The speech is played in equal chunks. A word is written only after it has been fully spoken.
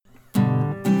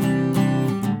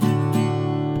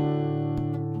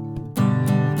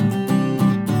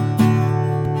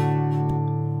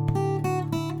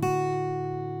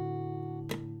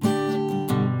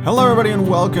Hello everybody and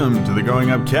welcome to the Going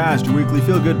Up Cast, your weekly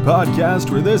feel-good podcast,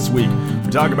 where this week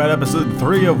we talk about episode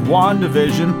 3 of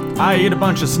WandaVision, I eat a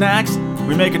bunch of snacks,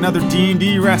 we make another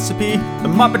D&D recipe, The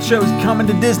Muppet Show is coming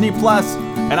to Disney+,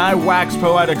 and I wax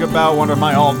poetic about one of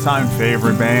my all-time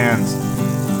favorite bands.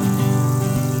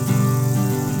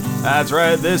 That's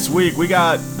right, this week we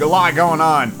got a lot going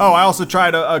on. Oh, I also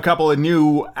tried a couple of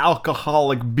new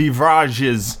alcoholic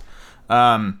beverages.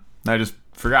 I just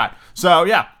forgot. So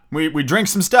yeah. We drink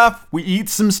some stuff, we eat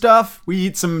some stuff, we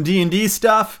eat some D&D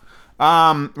stuff,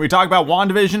 we talk about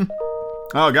WandaVision.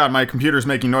 Oh god, my computer's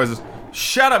making noises.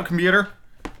 Shut up, computer.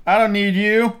 I don't need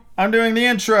you. I'm doing the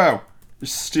intro.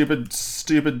 Stupid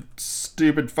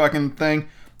fucking thing.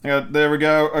 There we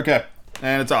go. Okay,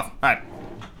 and it's off. Alright,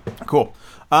 cool.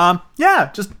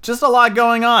 Yeah, just a lot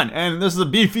going on, and this is a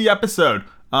beefy episode.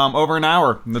 Over an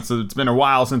hour. It's been a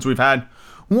while since we've had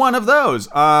one of those.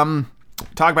 Talk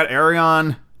about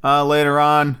Ayreon later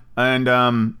on, and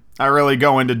I really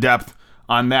go into depth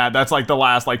on that. That's like the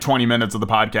last 20 minutes of the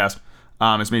podcast.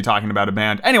 It's me talking about a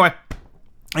band. Anyway,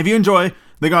 if you enjoy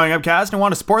the Going Up Cast and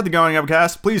want to support the Going Up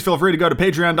Cast, please feel free to go to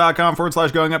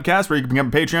patreon.com/Going Up Cast, where you can become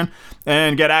a Patreon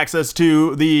and get access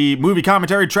to the movie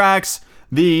commentary tracks,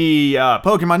 the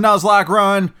Pokemon Nuzlocke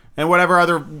run, and whatever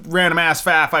other random ass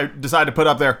faff I decide to put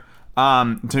up there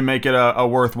to make it a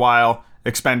worthwhile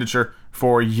expenditure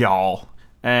for y'all.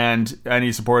 And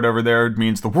any support over there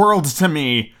means the world to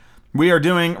me. We are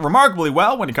doing remarkably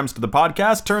well when it comes to the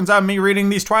podcast. Turns out me reading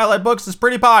these Twilight books is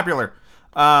pretty popular.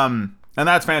 And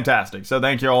that's fantastic. So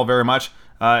thank you all very much.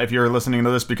 If you're listening to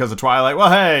this because of Twilight,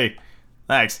 well, hey,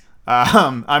 thanks.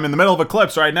 I'm in the middle of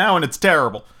Eclipse right now and it's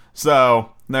terrible.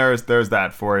 So there's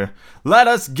that for you. Let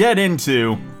us get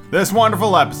into this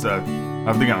wonderful episode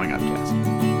of the Going Up Cast.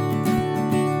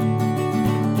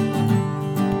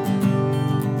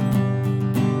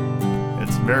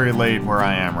 Very late where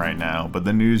I am right now, but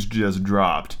the news just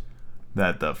dropped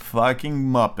that the fucking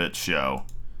Muppet Show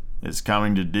is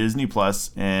coming to Disney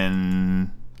Plus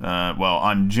in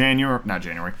on February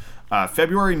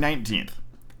 19th.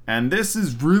 And this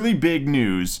is really big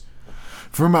news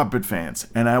for Muppet fans,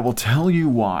 and I will tell you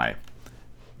why.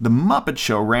 The Muppet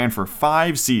Show ran for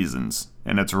 5 seasons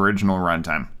in its original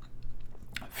runtime.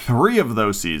 3 of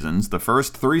those seasons, the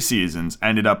first 3 seasons,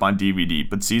 ended up on DVD,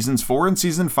 but seasons 4 and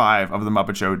season 5 of The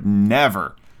Muppet Show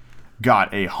never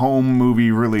got a home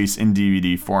movie release in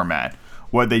DVD format.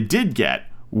 What they did get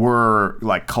were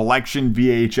collection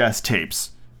VHS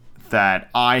tapes that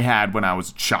I had when I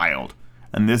was a child.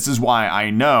 And this is why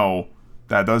I know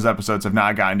that those episodes have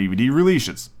not gotten DVD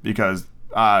releases, because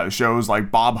shows like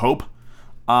Bob Hope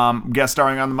guest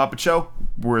starring on The Muppet Show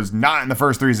was not in the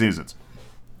first 3 seasons.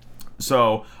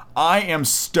 So I am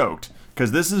stoked,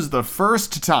 because this is the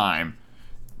first time,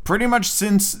 pretty much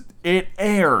since it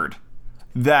aired,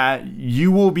 that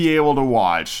you will be able to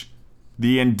watch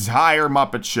the entire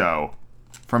Muppet Show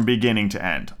from beginning to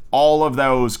end. All of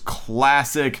those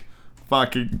classic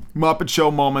fucking Muppet Show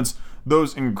moments,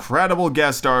 those incredible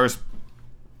guest stars,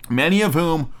 many of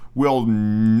whom will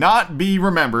not be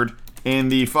remembered in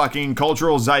the fucking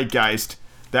cultural zeitgeist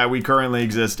that we currently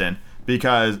exist in.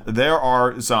 Because there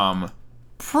are some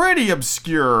pretty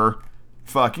obscure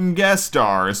fucking guest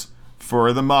stars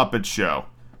for The Muppet Show.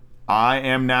 I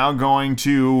am now going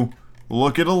to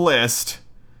look at a list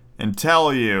and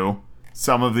tell you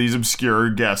some of these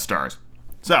obscure guest stars.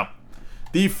 So,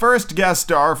 the first guest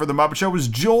star for The Muppet Show was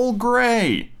Joel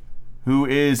Grey, who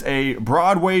is a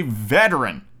Broadway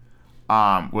veteran.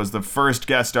 Was the first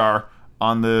guest star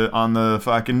on the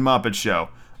fucking Muppet Show.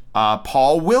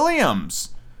 Paul Williams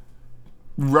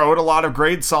wrote a lot of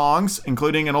great songs,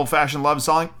 including an old-fashioned love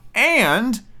song,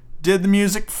 and did the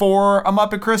music for A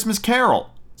Muppet Christmas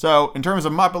Carol. So, in terms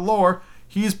of Muppet lore,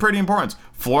 he's pretty important.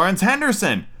 Florence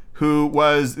Henderson, who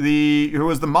was the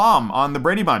mom on the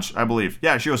Brady Bunch, I believe.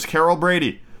 Yeah, she was Carol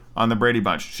Brady on the Brady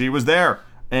Bunch. She was there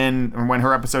when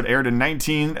her episode aired in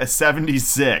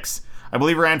 1976. I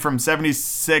believe it ran from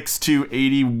 76 to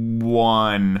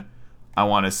 81, I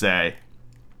want to say.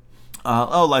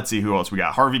 Let's see who else we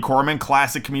got. Harvey Korman,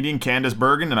 classic comedian. Candace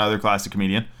Bergen, another classic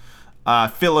comedian.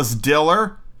 Phyllis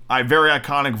Diller, a very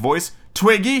iconic voice.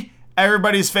 Twiggy,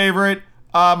 everybody's favorite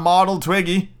model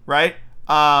Twiggy, right?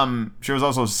 She was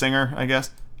also a singer, I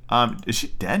guess. Is she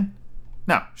dead?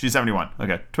 No, she's 71.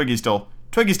 Okay, Twiggy's still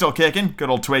kicking. Good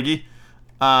old Twiggy.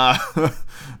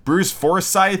 Bruce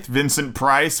Forsyth, Vincent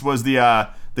Price was the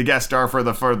guest star for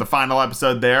the final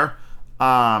episode there.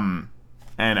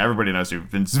 And everybody knows who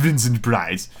Vincent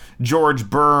Price. George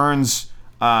Burns,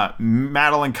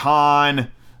 Madeline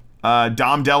Kahn,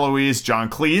 Dom DeLuise, John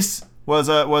Cleese was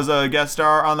a guest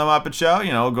star on the Muppet Show.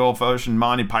 You know, Goldfish and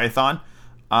Monty Python.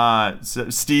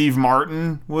 Steve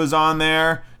Martin was on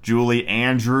there. Julie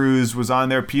Andrews was on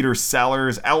there. Peter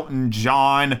Sellers, Elton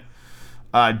John,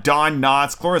 Don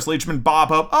Knotts, Cloris Leachman, Bob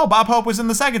Hope. Oh, Bob Hope was in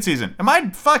the second season. Am I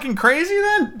fucking crazy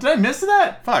then? Did I miss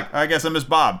that? Fuck, I guess I missed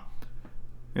Bob.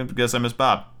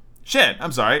 Shit,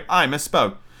 I'm sorry. I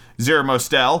misspoke. Zero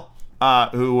Mostel,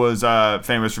 who was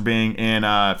famous for being in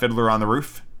Fiddler on the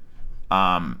Roof,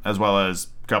 as well as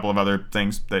a couple of other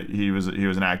things that he was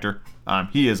an actor.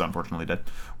 He is unfortunately dead.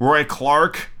 Roy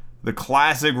Clark, the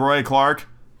classic Roy Clark,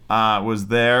 was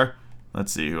there.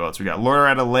 Let's see who else we got.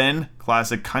 Loretta Lynn,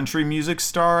 classic country music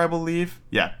star, I believe.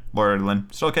 Yeah, Loretta Lynn,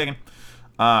 still kicking.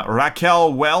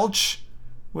 Raquel Welch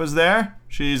was there.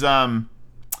 She's a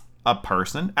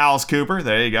person. Alice Cooper,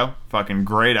 there you go. Fucking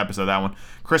great episode, that one.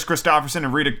 Chris Christopherson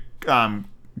and Rita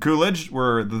Coolidge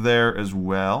were there as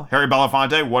well. Harry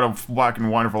Belafonte, what a fucking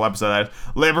wonderful episode that is.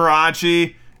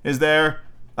 Liberace is there.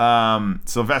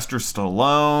 Sylvester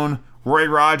Stallone, Roy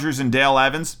Rogers, and Dale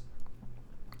Evans.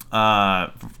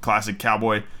 Classic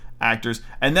cowboy actors.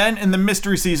 And then in the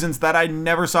mystery seasons that I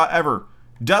never saw ever,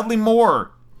 Dudley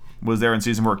Moore was there in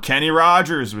season 4. Kenny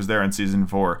Rogers was there in season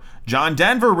 4. John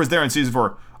Denver was there in season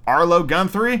 4. Arlo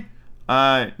Guthrie,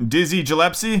 Dizzy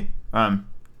Gillespie,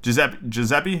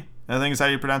 Giuseppe, I think is how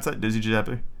you pronounce that. Dizzy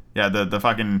Giuseppe. Yeah, the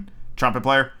fucking trumpet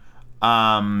player.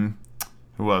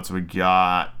 Who else we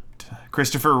got?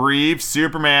 Christopher Reeve,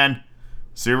 Superman.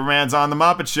 Superman's on the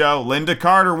Muppet Show. Linda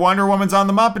Carter, Wonder Woman's on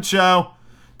the Muppet Show.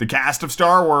 The cast of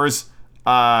Star Wars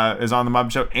is on the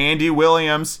Muppet Show. Andy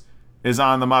Williams is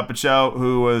on the Muppet Show,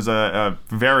 who was a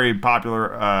very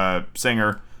popular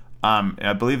singer.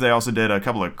 I believe they also did a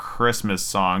couple of Christmas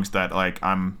songs that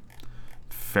I'm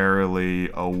fairly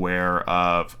aware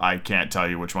of. I can't tell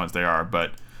you which ones they are,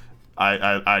 but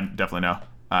I definitely know.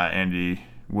 Andy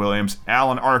Williams,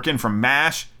 Alan Arkin from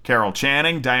MASH, Carol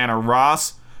Channing, Diana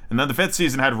Ross. And then the 5th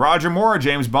season had Roger Moore,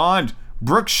 James Bond,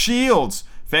 Brooke Shields,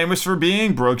 famous for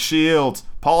being Brooke Shields,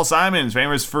 Paul Simons,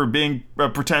 famous for being a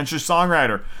pretentious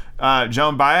songwriter,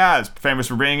 Joan Baez, famous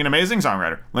for being an amazing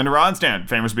songwriter, Linda Ronstadt,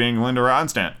 famous for being Linda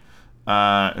Ronstadt,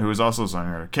 who is also a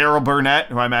songwriter, Carol Burnett,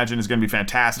 who I imagine is going to be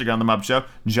fantastic on the Muppet Show,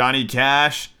 Johnny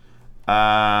Cash,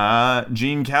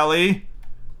 Gene Kelly,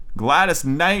 Gladys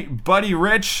Knight, Buddy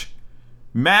Rich,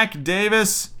 Mac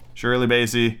Davis, Shirley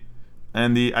Bassey.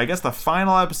 And I guess the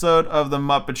final episode of the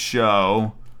Muppet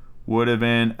Show would have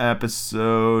been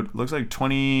episode, looks like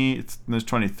 20, there's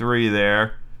 23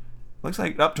 there. Looks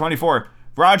like 24.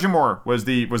 Roger Moore was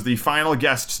the final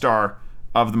guest star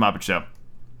of the Muppet Show.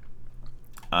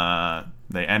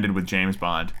 They ended with James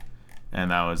Bond,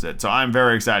 and that was it. So I'm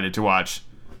very excited to watch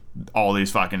all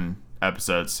these fucking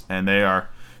episodes, and they're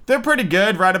pretty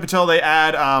good right up until they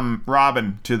add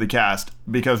Robin to the cast,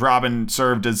 because Robin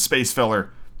served as space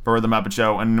filler for the Muppet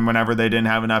Show, and whenever they didn't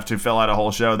have enough to fill out a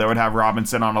whole show, they would have Robin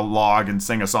sit on a log and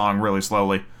sing a song really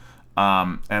slowly,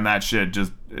 and that shit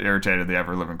just irritated the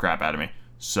ever-living crap out of me.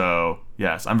 So,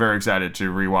 yes, I'm very excited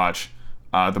to rewatch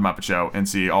the Muppet Show and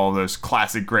see all those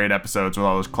classic great episodes with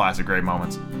all those classic great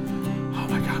moments. Oh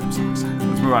my god, I'm so excited.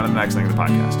 Let's move on to the next thing of the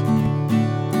podcast.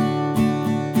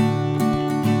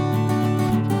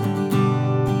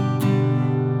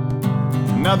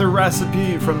 Another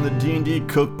recipe from the D&D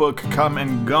cookbook come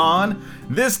and gone.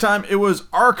 This time it was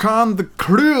Archon the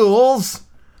Cruel's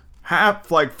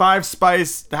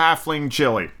 5-spice halfling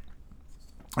chili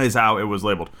is how it was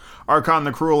labeled. Archon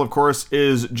the Cruel, of course,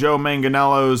 is Joe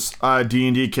Manganiello's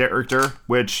D&D character,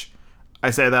 which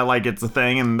I say that like it's a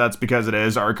thing, and that's because it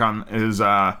is. Archon is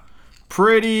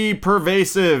pretty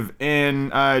pervasive in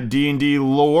D&D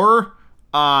lore.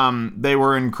 They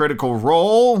were in Critical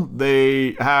Role.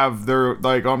 They have their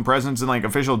own presence in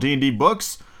official D&D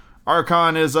books.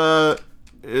 Archon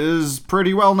is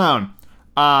pretty well known.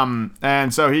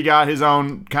 And so he got his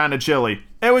own kind of chili.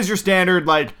 It was your standard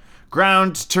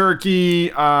ground turkey,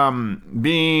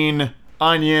 bean,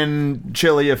 onion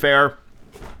chili affair.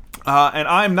 And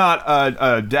I'm not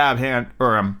a dab hand,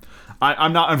 or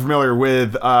I'm not unfamiliar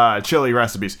with chili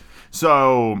recipes.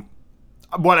 So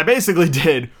what I basically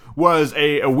did was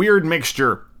a weird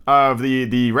mixture of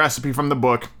the recipe from the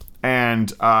book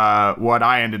and what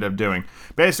I ended up doing.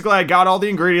 Basically, I got all the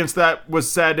ingredients that was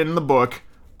said in the book,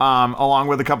 along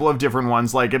with a couple of different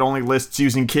ones. It only lists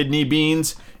using kidney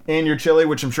beans in your chili,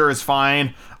 which I'm sure is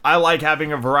fine. I like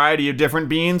having a variety of different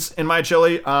beans in my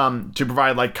chili to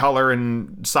provide color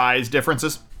and size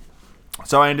differences.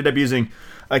 So I ended up using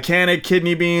a can of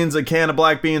kidney beans, a can of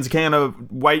black beans, a can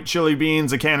of white chili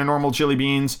beans, a can of normal chili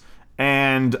beans,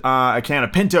 and a can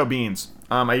of pinto beans.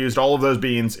 I used all of those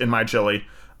beans in my chili.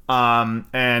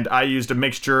 And I used a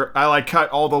mixture. I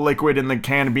cut all the liquid in the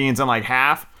can of beans in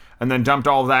half, and then dumped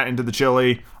all of that into the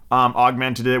chili,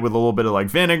 augmented it with a little bit of like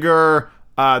vinegar.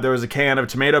 There was a can of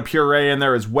tomato puree in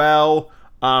there as well,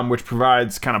 which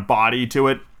provides kind of body to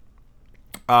it.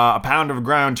 A pound of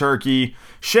ground turkey,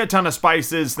 shit ton of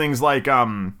spices, things like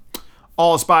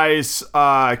allspice,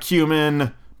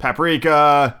 cumin,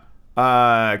 paprika,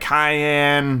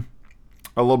 cayenne,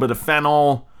 a little bit of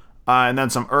fennel, and then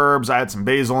some herbs. I had some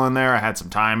basil in there. I had some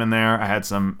thyme in there. I had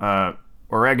some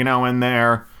oregano in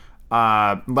there.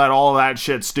 Let all of that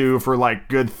shit stew for like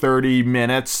good 30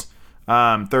 minutes.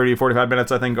 45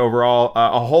 minutes, I think, overall.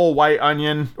 A whole white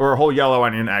onion, or a whole yellow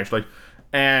onion, actually,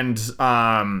 and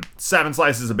 7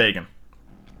 slices of bacon.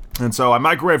 And so I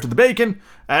microwaved the bacon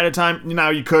at a time. Now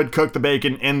you could cook the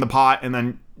bacon in the pot and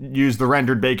then use the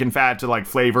rendered bacon fat to like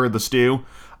flavor the stew.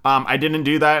 I didn't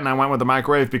do that, and I went with the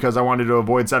microwave because I wanted to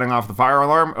avoid setting off the fire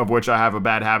alarm, of which I have a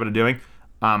bad habit of doing.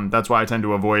 That's why I tend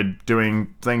to avoid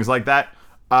doing things like that.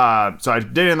 So I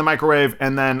did it in the microwave,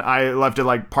 and then I left it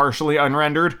like partially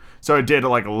unrendered. So it did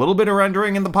like a little bit of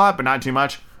rendering in the pot, but not too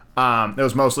much. It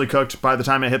was mostly cooked by the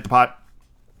time it hit the pot.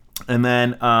 And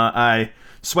then I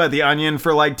sweat the onion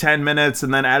for like 10 minutes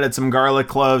and then added some garlic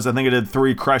cloves. I think I did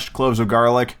 3 crushed cloves of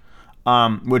garlic,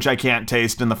 which I can't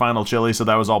taste in the final chili, so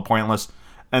that was all pointless.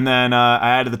 And then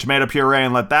I added the tomato puree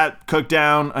and let that cook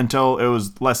down until it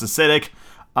was less acidic.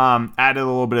 Added a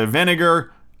little bit of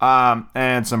vinegar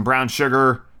and some brown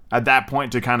sugar at that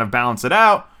point to kind of balance it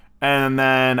out. And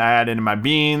then I added in my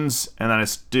beans, and then I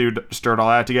stirred all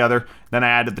that together. Then I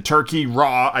added the turkey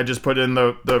raw. I just put in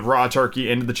the raw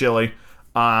turkey into the chili.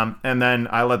 And then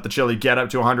I let the chili get up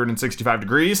to 165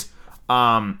 degrees,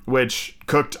 which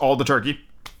cooked all the turkey.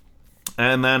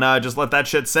 And then just let that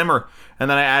shit simmer. And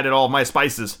then I added all of my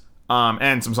spices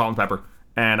and some salt and pepper.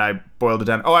 And I boiled it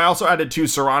down. Oh, I also added 2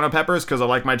 serrano peppers because I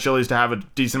like my chilies to have a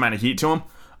decent amount of heat to them.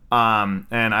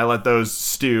 And I let those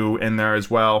stew in there as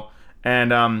well.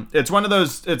 And it's one of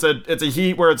those, it's a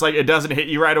heat where it's like it doesn't hit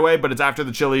you right away, but it's after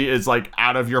the chili is like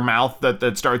out of your mouth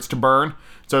that starts to burn.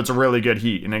 So it's a really good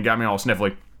heat, and it got me all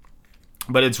sniffly.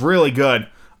 But it's really good.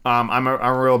 I'm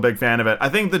a real big fan of it. I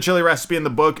think the chili recipe in the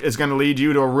book is going to lead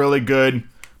you to a really good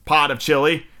pot of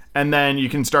chili, and then you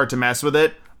can start to mess with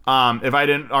it. If I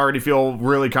didn't already feel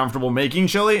really comfortable making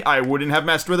chili, I wouldn't have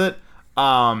messed with it.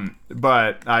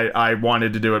 But I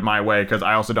wanted to do it my way because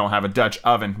I also don't have a Dutch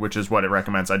oven, which is what it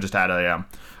recommends. I just had I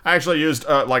actually used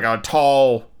like a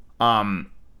tall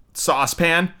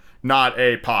saucepan, not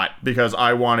a pot, because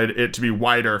I wanted it to be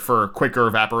wider for quicker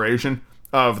evaporation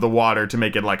of the water to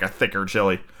make it like a thicker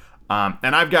chili.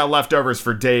 And I've got leftovers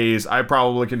for days. I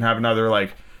probably can have another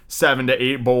like 7 to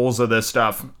 8 bowls of this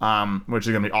stuff, which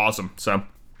is gonna be awesome. So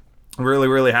really,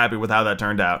 really happy with how that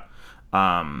turned out.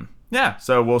 Yeah,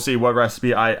 so we'll see what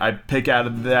recipe I pick out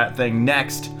of that thing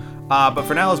next. But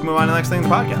for now, let's move on to the next thing in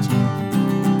the podcast.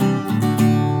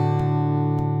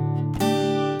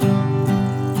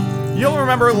 You'll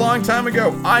remember a long time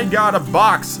ago, I got a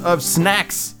box of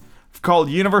snacks called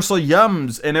Universal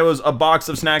Yums, and it was a box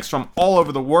of snacks from all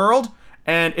over the world,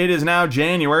 and it is now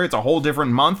January. It's a whole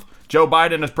different month. Joe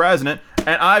Biden is president,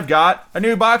 and I've got a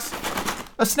new box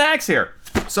of snacks here.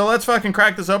 So let's fucking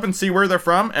crack this open, see where they're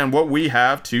from, and what we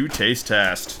have to taste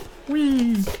test.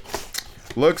 Whee!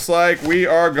 Looks like we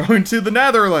are going to the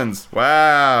Netherlands.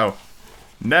 Wow.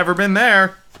 Never been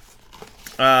there.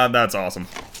 That's awesome.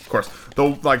 Of course.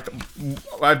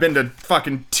 I've been to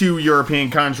fucking 2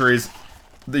 European countries.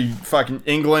 The fucking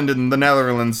England and the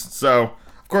Netherlands. So,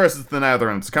 of course it's the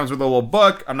Netherlands. It comes with a little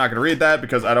book. I'm not going to read that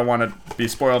because I don't want to be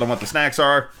spoiled on what the snacks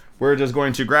are. We're just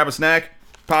going to grab a snack,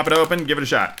 pop it open, give it a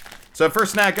shot. So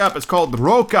first snack up is called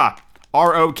Roka,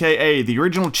 R-O-K-A, the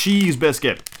original cheese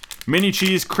biscuit. Mini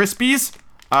cheese Crispies.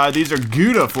 These are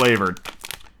Gouda flavored,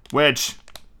 which,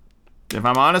 if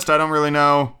I'm honest, I don't really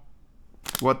know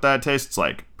what that tastes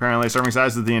like. Apparently serving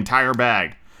size is the entire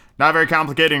bag. Not very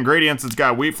complicated ingredients. It's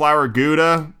got wheat flour,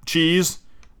 Gouda, cheese,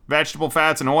 vegetable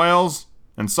fats and oils,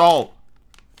 and salt.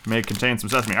 May contain some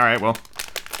sesame. All right, well,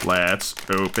 let's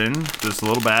open this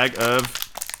little bag of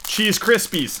cheese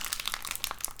Crispies.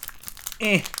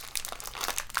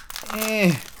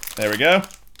 There we go.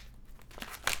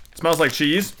 Smells like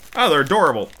cheese. Oh, they're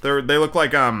adorable. They look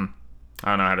like I don't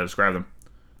know how to describe them.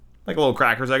 Like little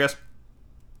crackers, I guess.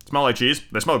 Smell like cheese.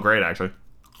 They smell great, actually.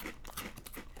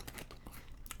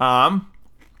 Oh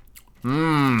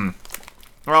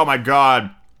my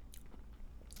god.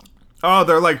 Oh,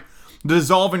 they're like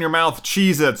dissolve in your mouth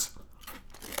Cheez-Its.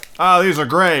 Oh, these are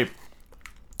great.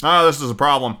 Oh, this is a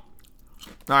problem.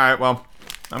 Alright, well,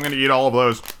 I'm gonna eat all of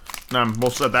those. We'll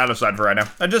set that aside for right now.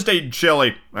 I just ate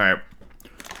chili. Alright.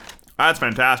 That's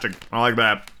fantastic. I like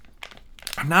that.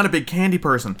 I'm not a big candy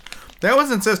person. They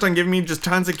always insist on giving me just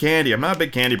tons of candy. I'm not a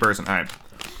big candy person. All right.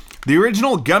 The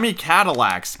original gummy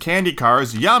Cadillacs, candy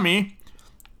cars, yummy.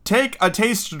 Take a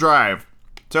taste drive.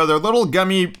 So they're little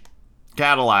gummy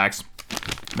Cadillacs.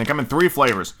 They come in 3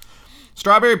 flavors.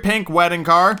 Strawberry pink wedding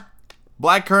car,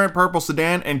 black currant purple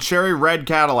sedan, and cherry red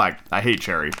Cadillac. I hate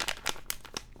cherry.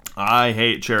 I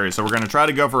hate cherry. So we're going to try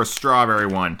to go for a strawberry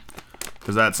one,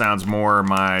 because that sounds more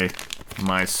my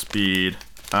speed.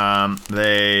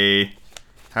 They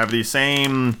have the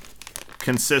same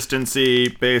consistency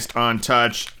based on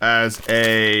touch as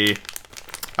a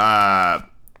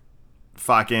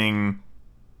fucking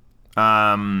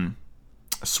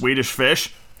Swedish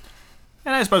fish.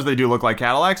 And I suppose they do look like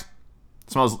Cadillacs.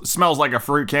 Smells like a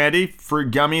fruit candy,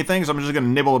 fruit gummy thing, so I'm just gonna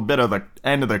nibble a bit of the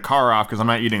end of the car off because I'm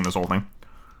not eating this whole thing.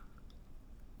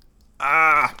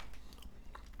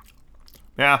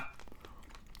 Yeah.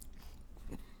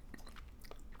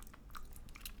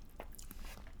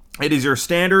 It is your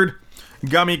standard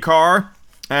gummy car,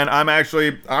 and I'm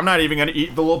not even gonna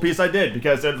eat the little piece I did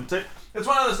because it's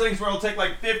one of those things where it'll take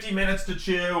like 50 minutes to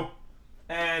chew,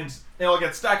 and it'll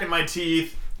get stuck in my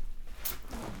teeth.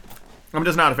 I'm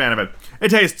just not a fan of it. It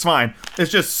tastes fine. It's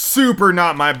just super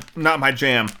not my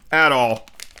jam at all.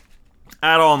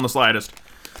 At all in the slightest.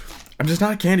 I'm just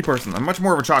not a candy person. I'm much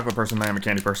more of a chocolate person than I am a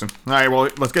candy person. All right, well,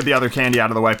 let's get the other candy out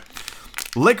of the way.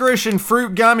 Licorice and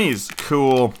fruit gummies.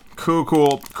 Cool.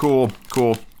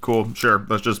 Sure,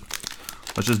 let's just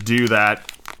do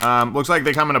that. Looks like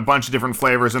they come in a bunch of different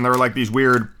flavors, and they're like these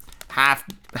weird half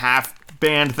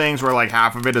band things where like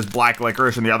half of it is black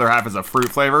licorice and the other half is a fruit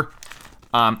flavor.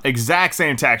 Exact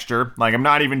same texture. Like, I'm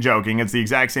not even joking. It's the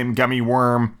exact same gummy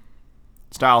worm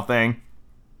style thing.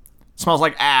 Smells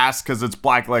like ass because it's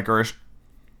black licorice.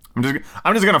 I'm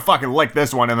just gonna fucking lick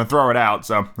this one and then throw it out.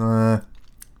 So,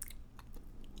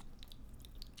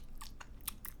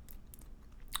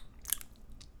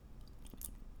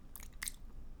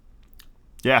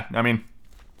 yeah, I mean,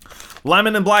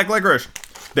 lemon and black licorice,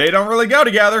 they don't really go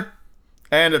together,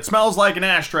 and it smells like an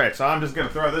ashtray. So I'm just gonna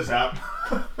throw this out.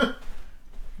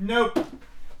 Nope.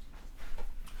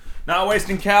 Not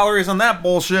wasting calories on that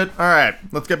bullshit. Alright,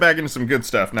 let's get back into some good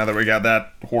stuff now that we got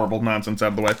that horrible nonsense out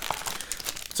of the way.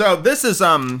 So this is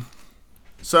some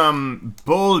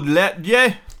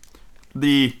boletje,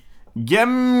 the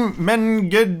Menged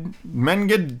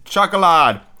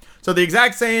chocolate. So the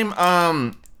exact same,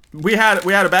 we had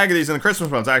a bag of these in the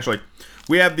Christmas ones actually.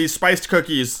 We have these spiced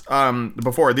cookies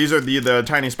before. These are the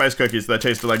tiny spice cookies that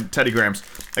tasted like Teddy Grahams.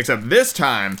 Except this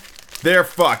time, they're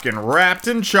fucking wrapped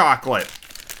in chocolate.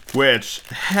 Which,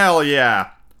 hell yeah.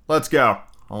 Let's go.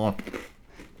 Hold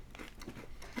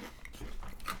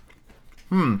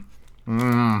on.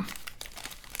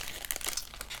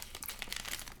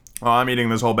 Oh, I'm eating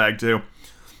this whole bag too.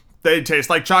 They taste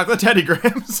like chocolate Teddy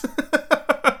Grahams.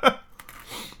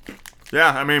 Yeah,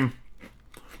 I mean,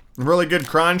 really good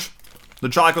crunch. The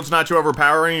chocolate's not too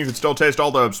overpowering. You can still taste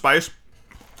all the spice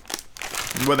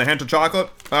with a hint of chocolate.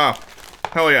 Oh,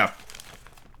 hell yeah.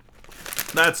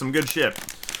 That's some good shit.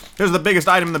 Here's the biggest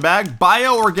item in the bag.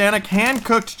 Bio-organic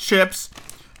hand-cooked chips.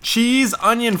 Cheese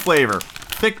onion flavor.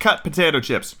 Thick-cut potato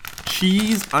chips.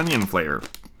 Cheese onion flavor.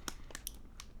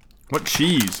 What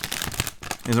cheese?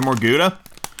 Is it more Gouda?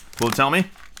 Will it tell me?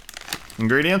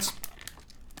 Ingredients?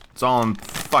 It's all in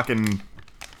fucking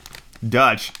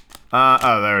Dutch.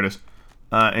 Oh, there it is.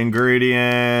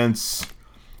 Ingredients.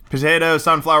 Potato,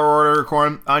 sunflower order,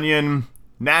 corn, onion,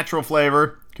 natural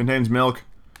flavor. Contains milk.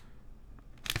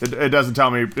 It doesn't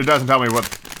tell me. It doesn't tell me what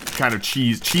kind of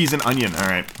cheese. Cheese and onion. All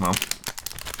right. Well,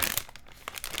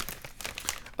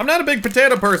 I'm not a big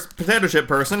potato chip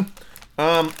person.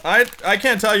 I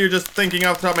can't tell you just thinking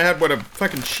off the top of my head what a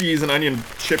fucking cheese and onion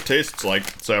chip tastes like.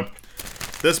 So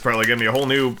this is probably gonna be a whole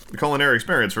new culinary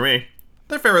experience for me.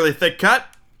 They're fairly thick cut.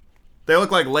 They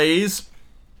look like Lay's.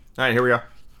 All right, here we go.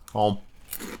 Home.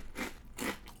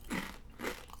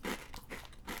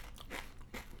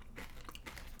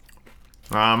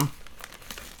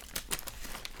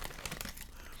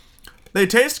 They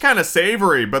taste kind of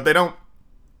savory, but they don't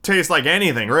taste like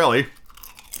anything, really.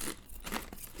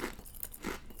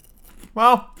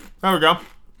 Well, there we go.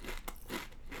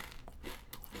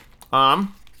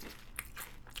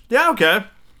 Yeah, okay.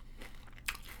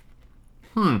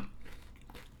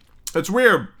 It's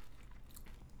weird.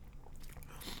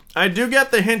 I do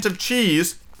get the hint of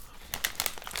cheese.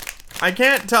 I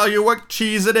can't tell you what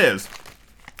cheese it is.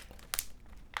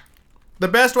 The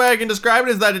best way I can describe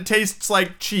it is that it tastes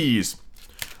like cheese.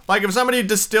 Like if somebody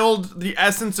distilled the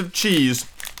essence of cheese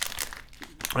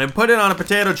and put it on a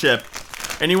potato chip,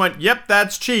 and you went, yep,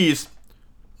 that's cheese.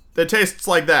 It tastes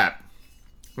like that.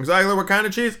 Exactly what kind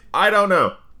of cheese? I don't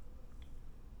know.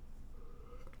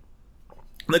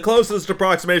 The closest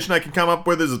approximation I can come up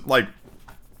with is like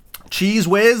Cheese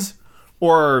Whiz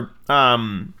or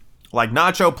like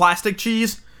nacho plastic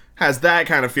cheese. Has that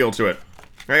kind of feel to it.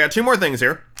 I got two more things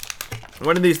here.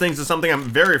 One of these things is something I'm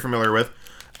very familiar with,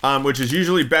 which is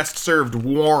usually best served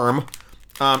warm,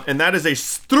 and that is a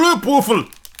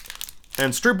stroopwafel.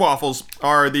 And stroopwafels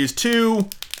are these two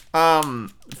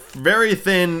very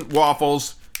thin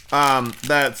waffles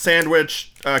that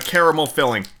sandwich caramel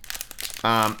filling.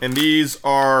 And these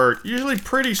are usually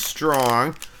pretty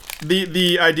strong.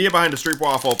 The idea behind a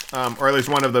stroopwafel, or at least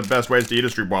one of the best ways to eat a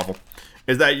stroopwafel,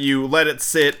 is that you let it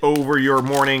sit over your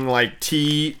morning like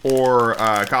tea or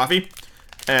coffee,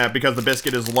 because the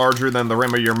biscuit is larger than the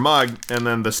rim of your mug, and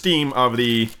then the steam of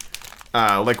the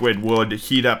liquid would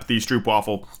heat up the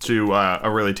stroopwafel to a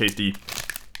really tasty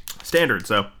standard.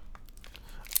 So,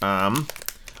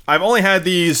 I've only had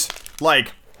these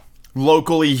like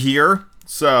locally here,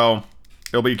 so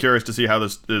it'll be curious to see how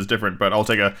this is different. But I'll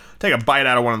take a bite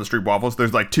out of one of the stroopwafels.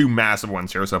 There's like two massive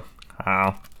ones here, so.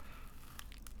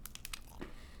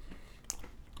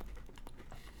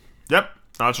 Yep,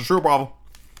 that's a stroopwafel.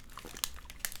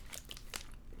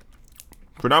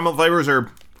 Predominant flavors are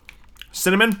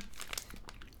cinnamon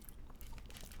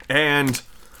and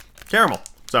caramel.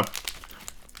 So,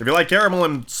 if you like caramel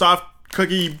and soft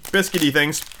cookie biscuity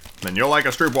things, then you'll like a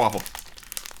stroopwafel.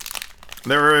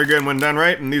 They're very good when done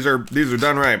right, and these are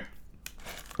done right.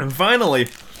 And finally,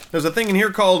 there's a thing in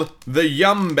here called the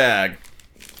Yum Bag,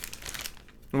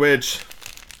 which,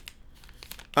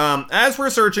 as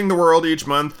we're searching the world each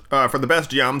month for the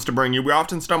best yums to bring you, we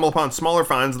often stumble upon smaller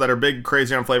finds that are big,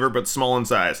 crazy on flavor, but small in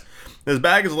size. This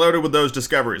bag is loaded with those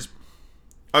discoveries.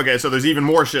 Okay, so there's even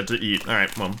more shit to eat.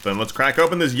 Alright, well, then let's crack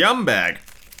open this Yum Bag.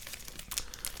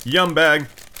 Yum Bag.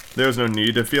 There's no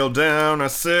need to feel down, I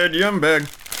said Yum Bag.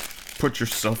 Put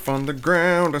yourself on the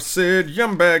ground, I said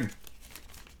Yum Bag.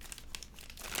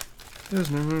 There's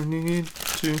no need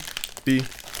to be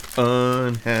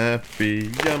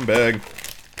unhappy. Yum Bag.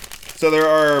 So there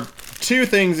are two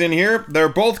things in here. They're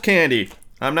both candy.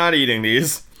 I'm not eating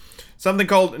these. Something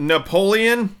called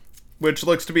Napoleon, which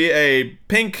looks to be a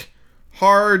pink,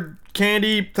 hard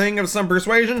candy thing of some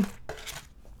persuasion.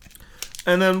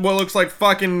 And then what looks like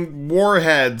fucking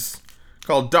warheads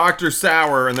called Dr.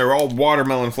 Sour, and they're all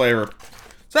watermelon flavor.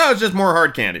 So it's just more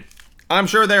hard candy. I'm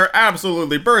sure they're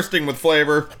absolutely bursting with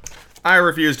flavor. I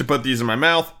refuse to put these in my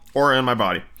mouth or in my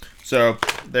body. So,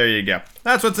 there you go.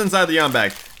 That's what's inside the Yum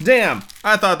Bag. Damn,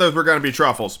 I thought those were going to be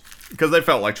truffles, because they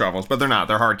felt like truffles, but they're not.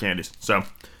 They're hard candies. So,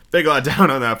 big letdown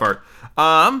on that part.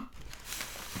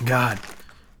 God.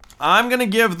 I'm going to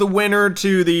give the winner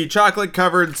to the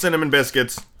chocolate-covered cinnamon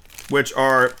biscuits, which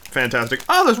are fantastic.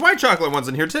 Oh, there's white chocolate ones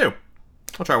in here, too.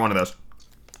 I'll try one of those.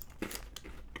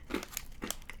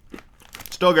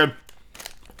 Still good.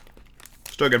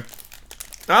 Still good.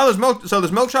 Oh, there's milk. So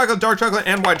there's milk chocolate, dark chocolate,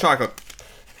 and white chocolate.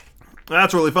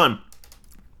 That's really fun.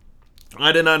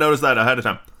 I did not notice that ahead of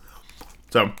time.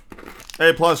 So,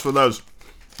 A+ for those.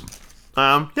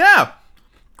 Yeah.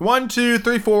 1, 2,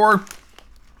 3, 4.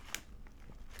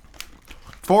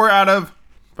 4 out of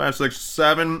 5, 6,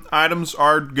 7 items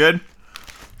are good.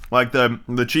 Like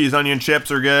the cheese onion chips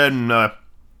are good, and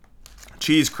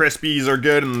cheese crispies are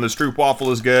good, and the stroopwafel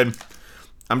is good.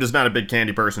 I'm just not a big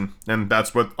candy person, and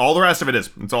that's what all the rest of it is.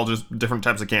 It's all just different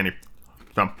types of candy.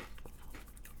 So,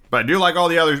 but I do like all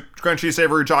the other crunchy,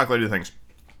 savory, chocolatey things.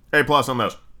 A+ on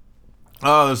those.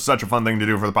 Oh, this is such a fun thing to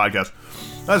do for the podcast.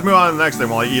 Let's move on to the next thing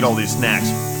while I eat all these snacks.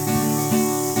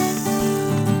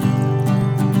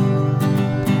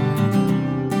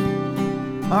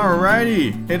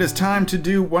 Alrighty, it is time to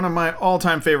do one of my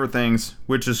all-time favorite things,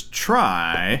 which is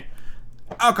try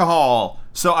alcohol.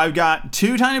 So I've got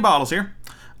 2 tiny bottles here.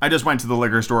 I just went to the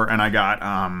liquor store and I got,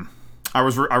 I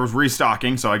was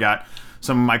restocking, so I got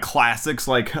some of my classics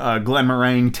like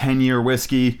Glenmorangie 10-year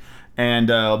whiskey and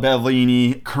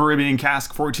Bellini Caribbean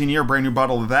Cask 14-year, brand new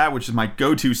bottle of that, which is my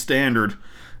go-to standard.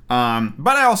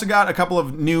 But I also got a couple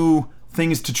of new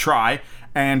things to try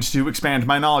and to expand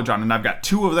my knowledge on, and I've got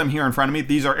 2 of them here in front of me.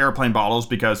 These are airplane bottles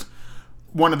because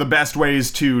one of the best ways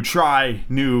to try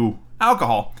new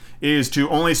alcohol is to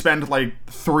only spend like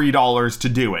 $3 to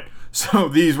do it. So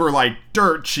these were like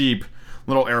dirt cheap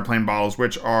little airplane bottles,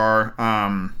 which are,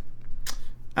 I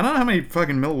don't know how many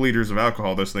fucking milliliters of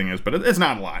alcohol this thing is, but it's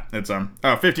not a lot. It's 50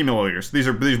 milliliters. These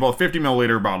are both 50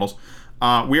 milliliter bottles.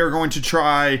 We are going to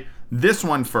try this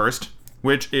one first,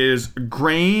 which is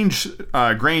Grangestone.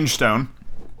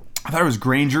 I thought it was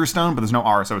Grangerstone, but there's no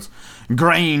R, so it's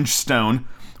Grangestone,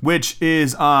 which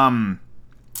is, it kind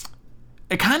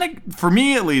of, for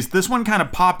me at least, this one kind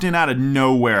of popped in out of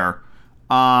nowhere.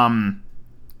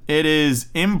 It is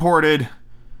imported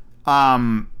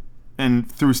and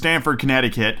through Stamford,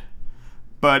 Connecticut,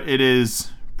 but it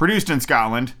is produced in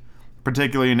Scotland,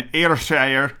 particularly in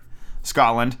Ayrshire,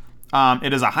 Scotland.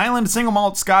 It is a Highland single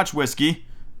malt Scotch whiskey.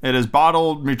 It is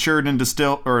bottled, matured, and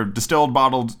distilled,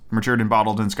 bottled, matured, and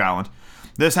bottled in Scotland.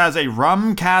 This has a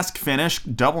rum cask finish,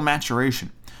 double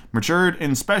maturation, matured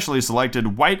in specially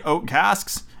selected white oak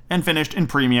casks and finished in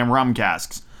premium rum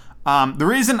casks. The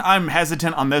reason I'm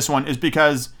hesitant on this one is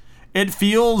because it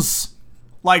feels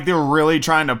like they're really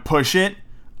trying to push it.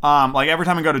 Like every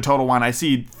time I go to Total Wine, I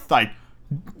see like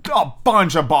a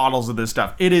bunch of bottles of this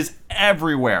stuff. It is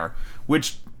everywhere,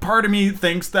 which part of me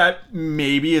thinks that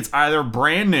maybe it's either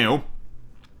brand new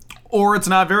or it's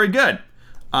not very good.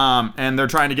 And they're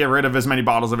trying to get rid of as many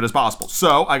bottles of it as possible.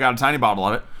 So I got a tiny bottle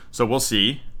of it. So we'll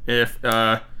see if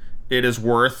it is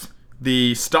worth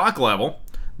the stock level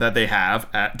that they have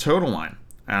at Total Wine.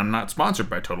 I'm not sponsored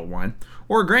by Total Wine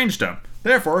or Grangestone.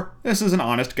 Therefore, this is an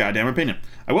honest goddamn opinion.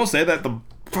 I will say that the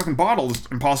fucking bottle is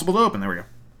impossible to open. There we go.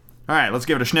 All right, let's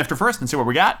give it a snifter first and see what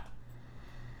we got.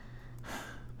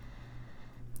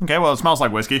 Okay, well, it smells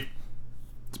like whiskey.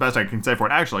 It's the best I can say for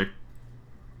it. Actually,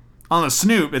 on the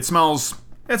snoot, it smells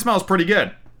pretty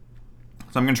good.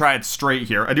 So I'm going to try it straight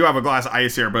here. I do have a glass of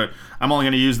ice here, but I'm only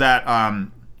going to use that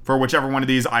for whichever one of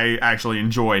these I actually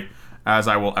enjoy, as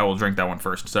I will drink that one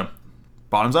first. So,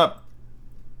 bottoms up.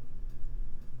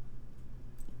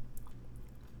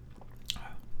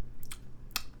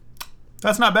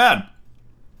 That's not bad.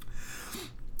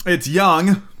 It's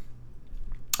young.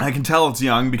 I can tell it's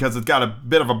young because it's got a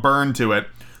bit of a burn to it.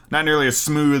 Not nearly as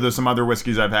smooth as some other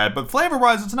whiskeys I've had, but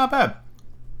flavor-wise, it's not bad.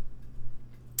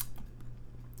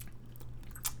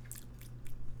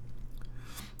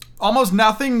 Almost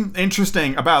nothing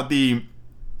interesting about the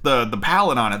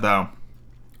palate on it, though.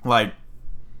 Like,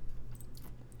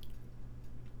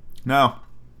 no.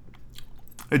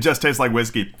 It just tastes like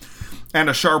whiskey. And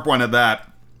a sharp one at that.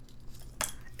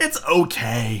 It's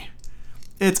okay.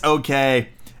 It's okay.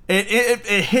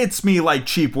 It hits me like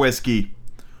cheap whiskey,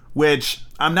 which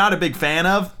I'm not a big fan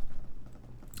of.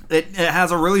 It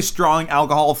has a really strong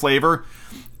alcohol flavor,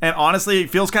 and honestly, it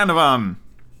feels kind of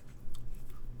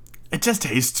it just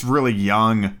tastes really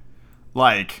young.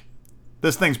 Like,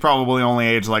 this thing's probably only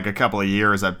aged like a couple of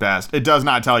years at best. It does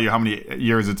not tell you how many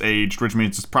years it's aged, which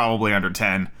means it's probably under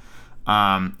 10.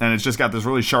 And it's just got this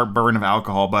really sharp burn of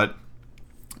alcohol, but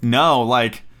no,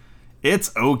 like,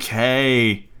 it's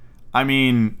okay. I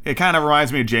mean, it kind of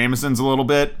reminds me of Jameson's a little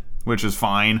bit, which is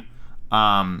fine.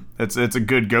 It's a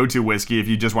good go-to whiskey if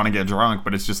you just want to get drunk,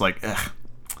 but it's just like, ugh.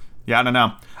 Yeah, I don't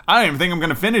know. I don't even think I'm going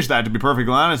to finish that, to be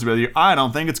perfectly honest with you. I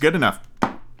don't think it's good enough.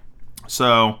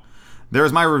 So,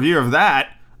 there's my review of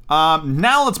that.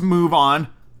 Now let's move on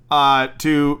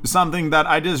to something that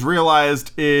I just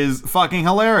realized is fucking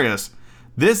hilarious.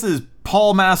 This is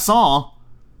Paul Masson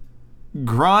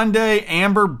Grande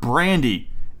Amber Brandy.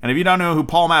 And if you don't know who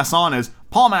Paul Masson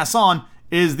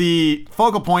is the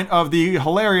focal point of the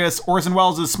hilarious Orson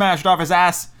Welles' smashed off his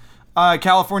ass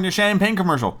California champagne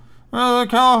commercial.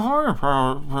 California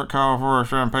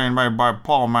champagne made by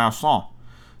Paul Masson.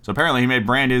 So apparently he made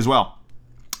brandy as well.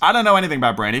 I don't know anything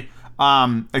about brandy,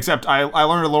 except I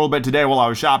learned a little bit today while I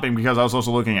was shopping because I was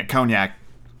also looking at cognac.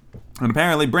 And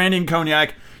apparently brandy and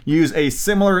cognac use a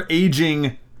similar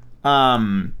aging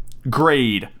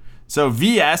grade. So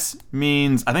VS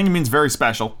means, I think it means very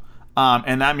special,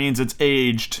 and that means it's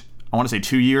aged, I want to say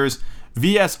 2 years.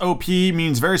 VSOP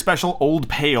means very special old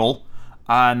pale,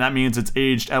 and that means it's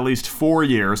aged at least 4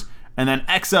 years. And then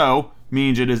XO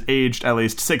means it is aged at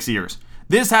least 6 years.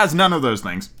 This has none of those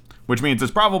things, which means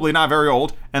it's probably not very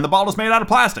old, and the bottle's made out of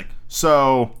plastic.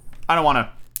 So I don't want to,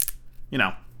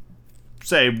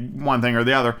 say one thing or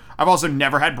the other. I've also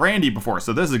never had brandy before,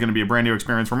 so this is going to be a brand new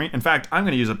experience for me. In fact, I'm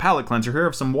going to use a palate cleanser here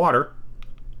of some water.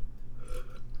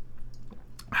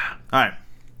 Alright,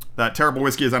 that terrible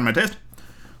whiskey is on my taste.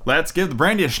 Let's give the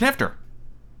brandy a snifter.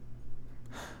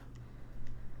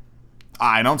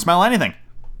 I don't smell anything.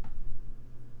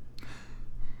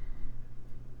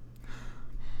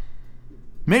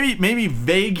 Maybe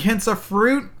vague hints of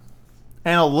fruit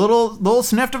and a little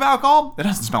sniff of alcohol. It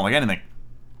doesn't smell like anything.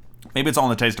 Maybe it's all in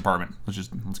the taste department.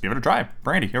 Let's give it a try.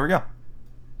 Brandy, here we go.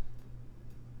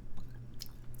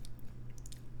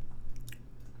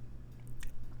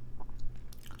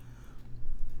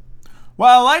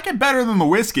 Well, I like it better than the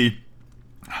whiskey.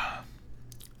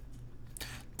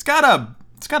 It's got a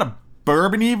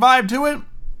bourbon-y vibe to it.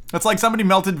 It's like somebody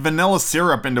melted vanilla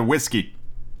syrup into whiskey.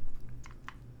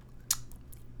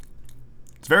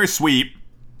 It's very sweet.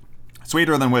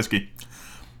 Sweeter than whiskey.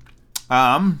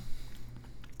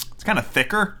 It's kind of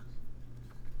thicker.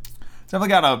 It's definitely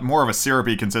got more of a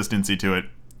syrupy consistency to it.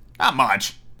 Not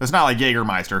much. It's not like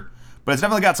Jägermeister, but it's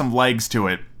definitely got some legs to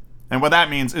it. And what that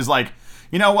means is like,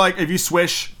 you know, like if you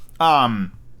swish a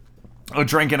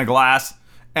drink in a glass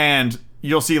and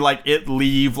you'll see like it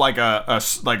leave like a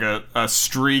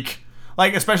streak,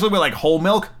 like especially with like whole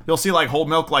milk, you'll see like whole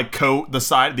milk like coat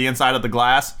the inside of the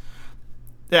glass.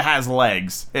 It has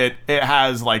legs. It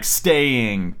has like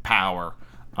staying power.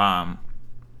 And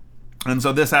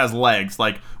so this has legs.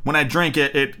 Like when I drink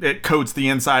it, it coats the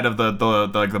inside of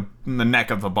the neck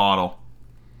of the bottle.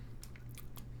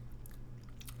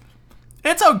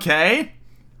 It's okay.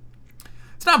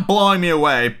 It's not blowing me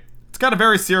away. It's got a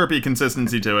very syrupy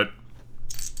consistency to it.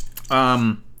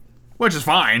 Which is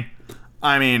fine.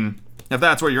 I mean, if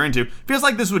that's what you're into. Feels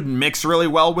like this would mix really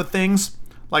well with things.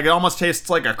 Like it almost tastes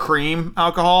like a cream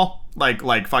alcohol.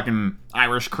 Like fucking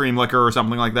Irish cream liquor or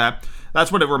something like that.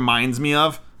 That's what it reminds me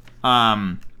of.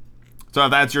 So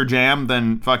if that's your jam,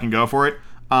 then fucking go for it.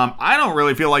 I don't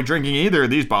really feel like drinking either of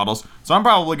these bottles, so I'm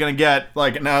probably gonna get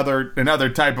like another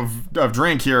type of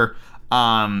drink here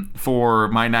for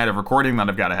my night of recording that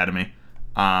I've got ahead of me.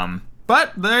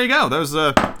 But there you go.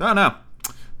 I don't know.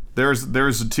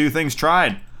 There's two things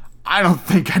tried. I don't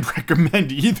think I'd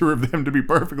recommend either of them, to be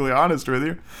perfectly honest with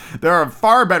you. There are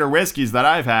far better whiskeys that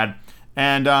I've had,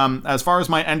 and as far as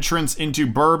my entrance into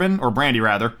bourbon, or brandy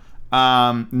rather,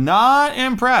 not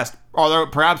impressed. Although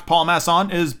perhaps Paul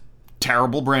Masson is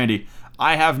terrible brandy.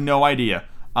 I have no idea.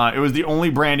 It was the only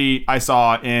brandy I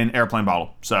saw in airplane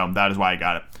bottle, so that is why I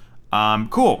got it.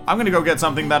 Cool. I'm gonna go get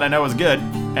something that I know is good,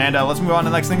 and let's move on to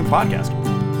the next thing in the podcast.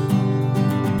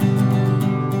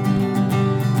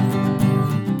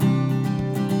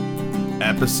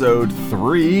 Episode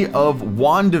 3 of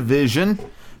WandaVision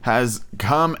has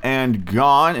come and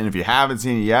gone, and if you haven't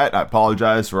seen it yet, I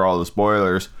apologize for all the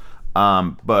spoilers.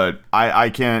 But I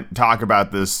can't talk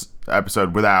about this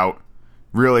episode without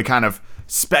really kind of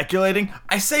speculating.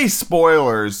 I say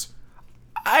spoilers.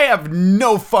 I have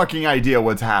no fucking idea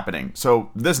what's happening. So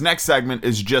this next segment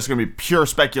is just going to be pure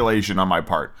speculation on my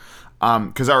part.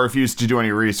 Because I refuse to do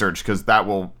any research, because that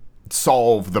will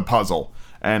solve the puzzle.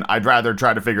 And I'd rather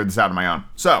try to figure this out on my own.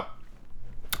 So,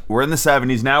 we're in the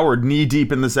 70s now. We're knee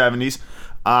deep in the 70s.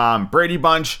 Brady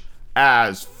Bunch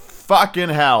as fucking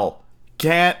hell.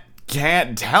 Can't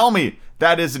tell me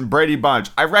that isn't Brady Bunch.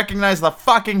 I recognize the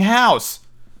fucking house.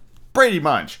 Brady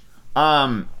Bunch.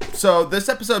 So this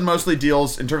episode mostly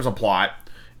deals, in terms of plot,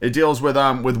 it deals with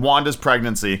Wanda's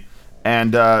pregnancy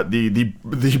and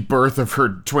the birth of her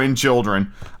twin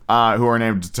children, who are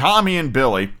named Tommy and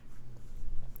Billy.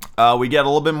 We get a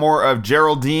little bit more of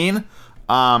Geraldine,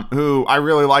 who I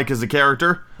really like as a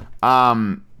character.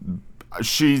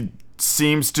 She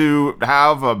seems to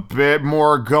have a bit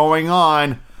more going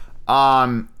on.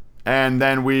 And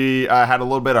then we had a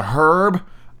little bit of Herb.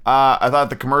 I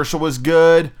thought the commercial was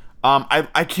good.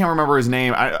 I can't remember his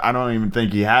name. I don't even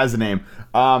think he has a name.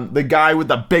 The guy with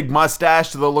the big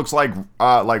mustache that looks like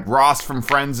Ross from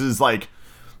Friends' like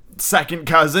second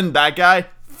cousin. That guy,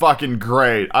 fucking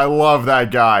great. I love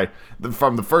that guy.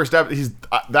 From the first episode,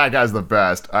 that guy's the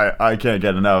best. I can't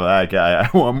get enough of that guy.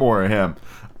 I want more of him.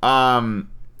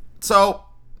 So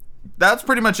that's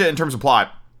pretty much it in terms of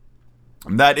plot.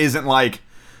 That isn't like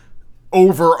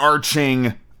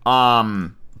overarching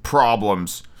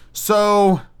problems.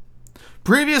 So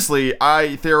previously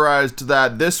I theorized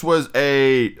that this was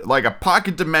a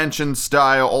pocket dimension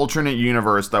style alternate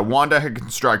universe that Wanda had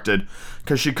constructed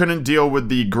because she couldn't deal with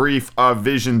the grief of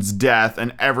Vision's death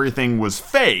and everything was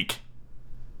fake.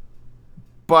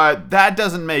 But that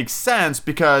doesn't make sense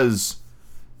because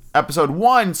episode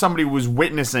 1, somebody was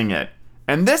witnessing it.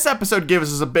 And this episode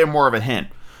gives us a bit more of a hint.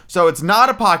 So it's not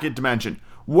a pocket dimension.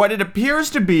 What it appears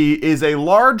to be is a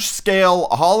large-scale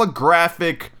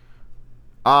holographic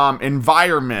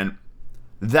environment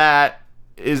that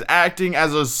is acting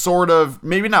as a sort of,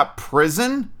 maybe not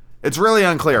prison. It's really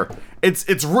unclear.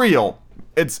 It's real.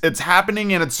 It's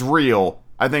happening and it's real,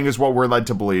 I think is what we're led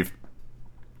to believe.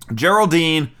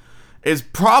 Geraldine is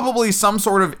probably some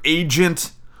sort of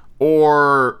agent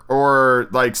or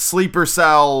like sleeper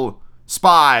cell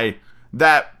spy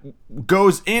that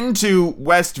goes into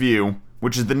Westview,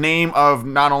 which is the name of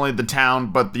not only the town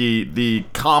but the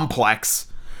complex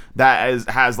that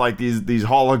has like these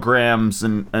holograms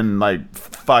and like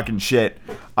fucking shit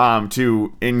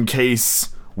to encase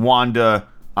Wanda.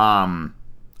 I'm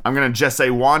gonna just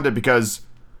say Wanda because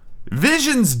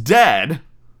Vision's dead.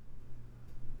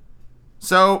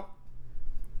 So,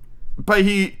 but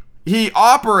he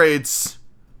operates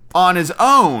on his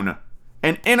own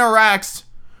and interacts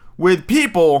with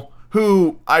people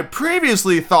who I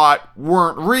previously thought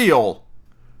weren't real,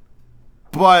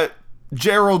 but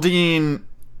Geraldine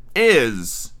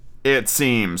is. it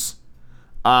seems.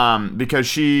 Because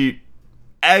she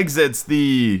exits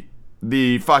the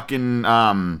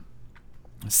fucking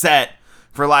set,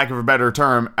 for lack of a better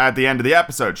term, at the end of the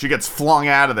episode. She gets flung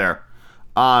out of there.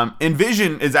 And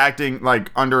Vision is acting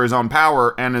like under his own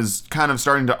power and is kind of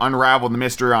starting to unravel the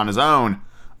mystery on his own.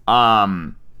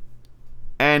 And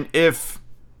if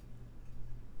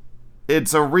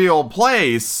it's a real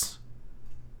place,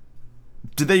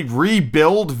 did they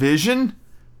rebuild Vision?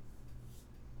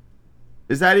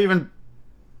 Is that even...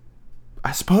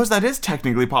 I suppose that is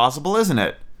technically possible, isn't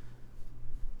it?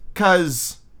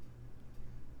 Because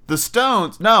the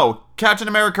stones... No, Captain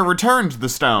America returned the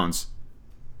stones.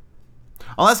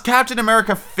 Unless Captain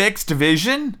America fixed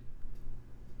Vision?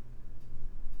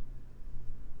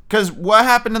 Because what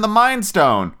happened to the Mind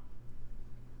Stone?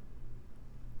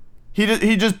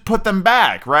 He just put them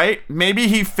back, right? Maybe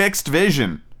he fixed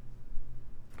Vision.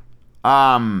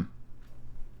 Why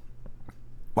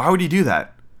would he do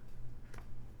that?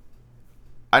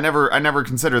 I never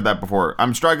considered that before.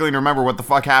 I'm struggling to remember what the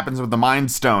fuck happens with the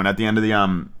Mind Stone at the end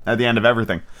of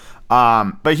everything.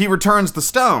 But he returns the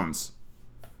stones.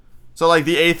 So like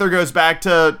the Aether goes back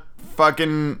to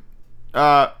fucking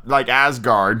like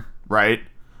Asgard, right?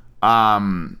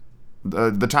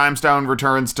 The Time Stone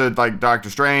returns to like Doctor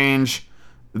Strange.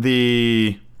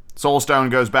 The Soul Stone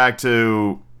goes back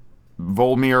to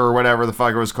Volmir or whatever the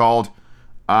fuck it was called.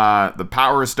 The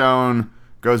Power Stone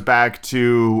goes back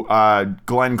to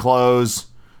Glenn Close.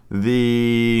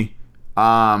 The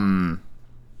other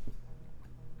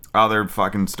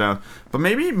fucking stone. But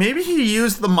maybe he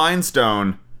used the Mind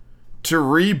Stone to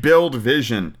rebuild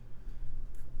Vision.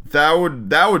 That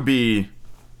would be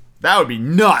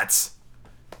nuts.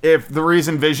 If the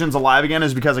reason Vision's alive again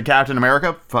is because of Captain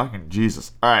America, fucking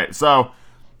Jesus. All right, so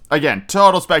again,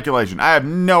 total speculation. I have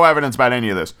no evidence about any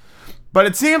of this. But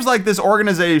it seems like this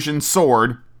organization,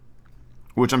 SWORD,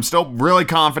 which I'm still really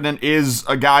confident is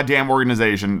a goddamn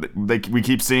organization. We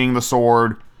keep seeing the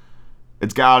sword.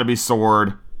 It's gotta be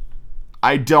SWORD.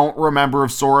 I don't remember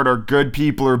if SWORD are good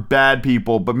people or bad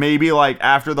people, but maybe like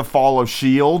after the fall of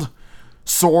S.H.I.E.L.D.,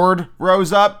 SWORD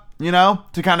rose up, you know,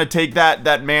 to kind of take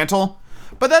that mantle.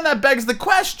 But then that begs the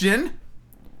question,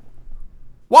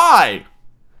 why?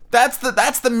 That's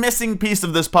the missing piece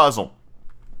of this puzzle.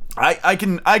 I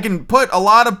can put a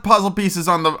lot of puzzle pieces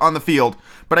on the field,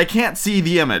 but I can't see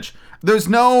the image. There's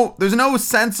no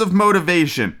sense of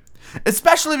motivation,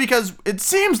 especially because it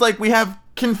seems like we have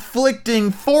conflicting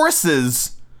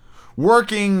forces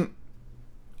working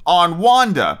on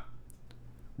Wanda,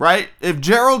 right? If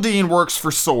Geraldine works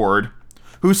for SWORD,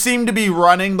 who seem to be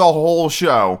running the whole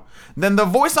show, then the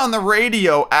voice on the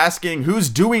radio asking who's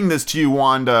doing this to you,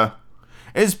 Wanda,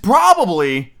 is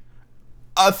probably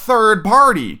a third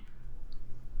party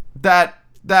that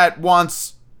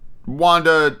wants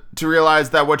Wanda to realize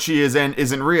that what she is in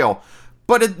isn't real.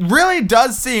 But it really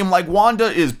does seem like Wanda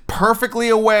is perfectly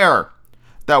aware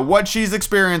that what she's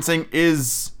experiencing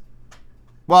is,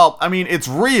 well, I mean, it's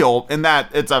real in that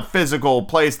it's a physical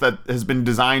place that has been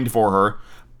designed for her,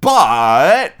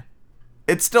 but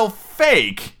it's still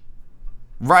fake,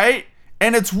 right?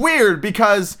 And it's weird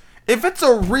because if it's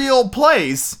a real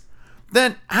place,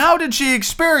 then how did she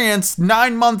experience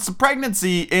 9 months of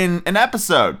pregnancy in an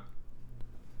episode?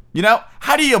 You know,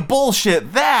 how do you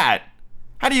bullshit that?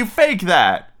 How do you fake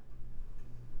that?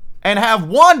 And have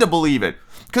Wanda believe it?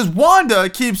 Because Wanda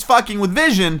keeps fucking with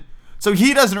Vision, so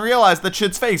he doesn't realize that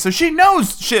shit's fake. So she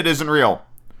knows shit isn't real.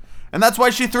 And that's why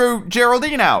she threw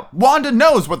Geraldine out. Wanda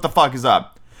knows what the fuck is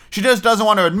up. She just doesn't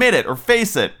want to admit it or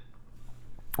face it.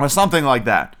 Or something like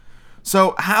that.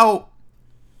 So how...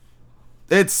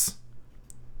 It's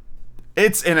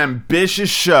an ambitious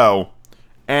show,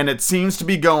 and it seems to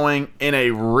be going in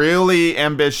a really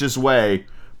ambitious way,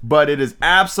 but it is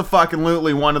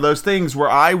abso-fucking-lutely one of those things where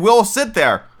I will sit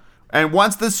there, and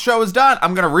once this show is done,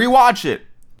 I'm going to rewatch it.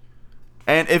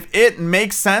 And if it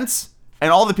makes sense,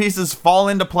 and all the pieces fall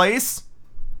into place,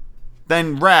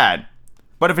 then rad.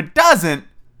 But if it doesn't,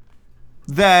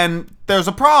 then there's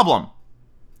a problem.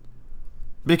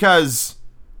 Because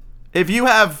if you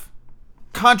have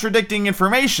contradicting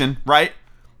information, right?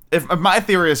 If my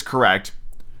theory is correct,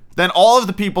 then all of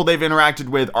the people they've interacted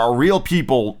with are real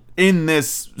people in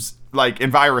this, like,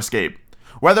 Enviroscape.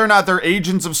 Whether or not they're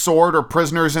agents of SWORD or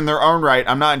prisoners in their own right,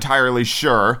 I'm not entirely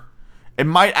sure. It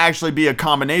might actually be a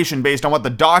combination based on what the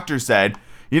doctor said.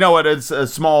 You know what? It's a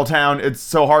small town. It's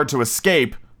so hard to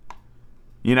escape.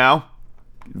 You know?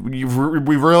 We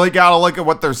really got to look at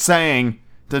what they're saying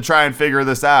to try and figure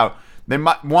this out.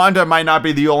 Wanda might not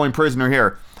be the only prisoner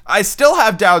here. I still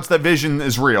have doubts that Vision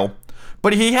is real,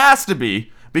 but he has to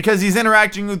be because he's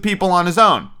interacting with people on his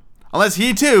own. Unless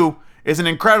he too is an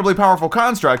incredibly powerful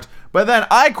construct. But then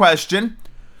I question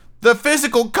the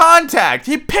physical contact.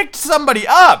 He picked somebody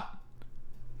up.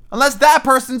 Unless that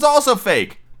person's also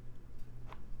fake.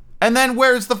 And then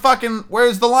where's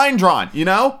the line drawn, you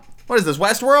know? What is this,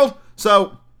 Westworld?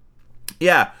 So,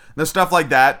 yeah, there's stuff like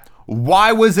that.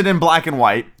 Why was it in black and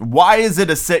white? Why is it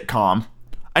a sitcom?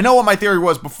 I know what my theory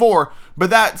was before, but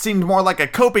that seemed more like a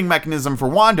coping mechanism for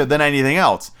Wanda than anything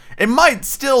else. It might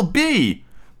still be,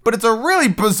 but it's a really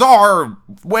bizarre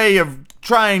way of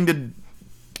trying to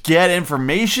get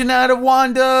information out of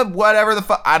Wanda, whatever the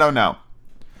fuck, I don't know.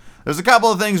 There's a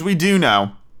couple of things we do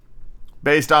know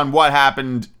based on what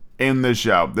happened in this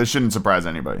show. This shouldn't surprise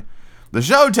anybody. The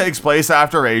show takes place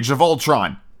after Age of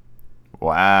Ultron.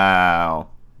 Wow.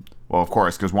 Well, of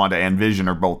course, because Wanda and Vision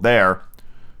are both there.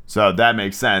 So that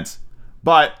makes sense.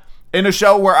 But in a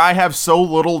show where I have so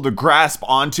little to grasp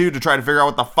onto to try to figure out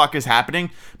what the fuck is happening,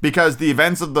 because the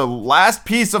events of the last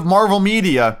piece of Marvel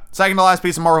media, second to last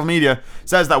piece of Marvel media,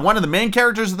 says that one of the main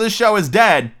characters of this show is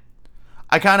dead,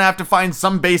 I kind of have to find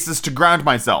some basis to ground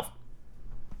myself.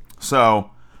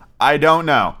 So, I don't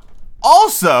know.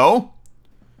 Also,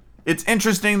 it's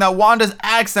interesting that Wanda's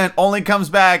accent only comes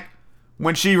back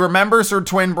when she remembers her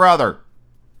twin brother.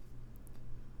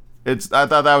 I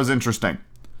thought that was interesting.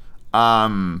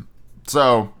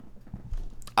 So,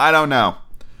 I don't know.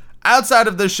 Outside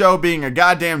of this show being a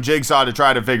goddamn jigsaw to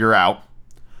try to figure out,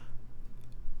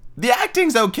 the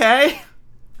acting's okay.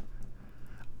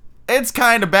 It's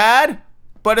kind of bad,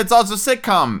 but it's also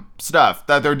sitcom stuff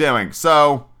that they're doing.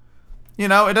 So, you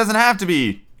know, it doesn't have to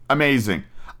be amazing.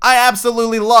 I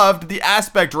absolutely loved the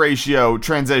aspect ratio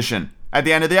transition at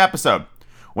the end of the episode.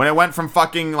 When it went from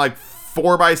fucking like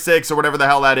 4:6 or whatever the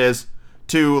hell that is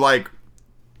to like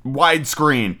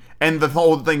widescreen and the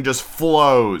whole thing just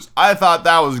flows. I thought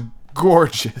that was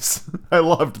gorgeous. I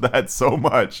loved that so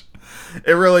much.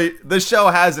 This show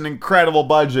has an incredible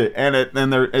budget and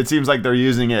it seems like they're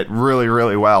using it really,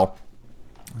 really well.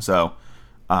 So,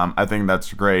 I think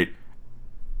that's great.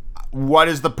 What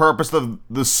is the purpose of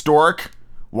the stork?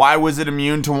 Why was it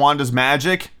immune to Wanda's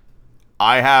magic?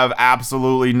 I have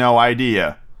absolutely no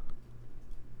idea.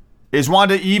 Is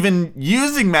Wanda even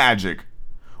using magic?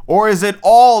 Or is it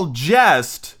all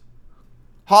just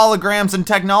holograms and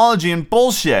technology and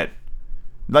bullshit?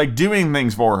 Like doing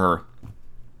things for her?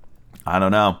 I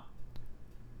don't know.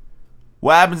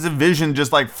 What happens if Vision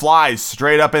just like flies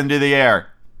straight up into the air?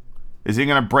 Is he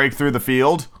gonna break through the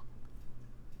field?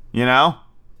 You know?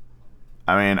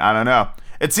 I mean, I don't know.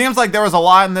 It seems like there was a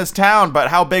lot in this town, but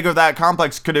how big of that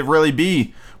complex could it really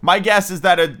be? My guess is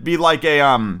that it'd be like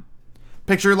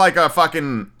picture like a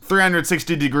fucking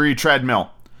 360-degree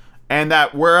treadmill. And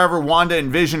that wherever Wanda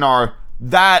and Vision are,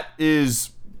 that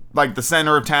is like the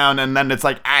center of town, and then it's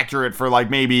like accurate for like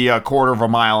maybe a quarter of a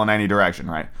mile in any direction,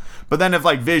 right? But then if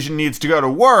like Vision needs to go to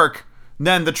work,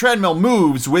 then the treadmill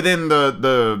moves within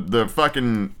the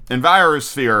fucking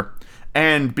envirosphere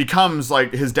and becomes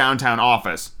like his downtown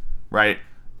office, right?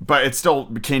 But it still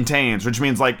contains, which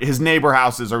means like his neighbor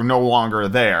houses are no longer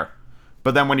there.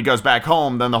 But then when he goes back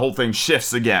home, then the whole thing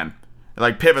shifts again. It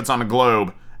like pivots on a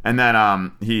globe, and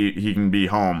then he can be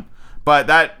home. But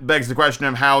that begs the question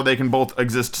of how they can both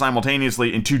exist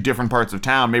simultaneously in two different parts of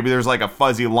town. Maybe there's like a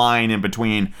fuzzy line in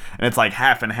between, and it's like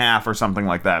half and half or something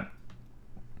like that.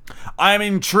 I'm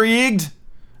intrigued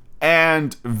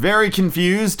and very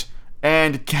confused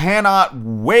and cannot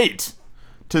wait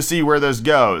to see where this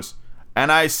goes.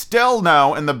 And I still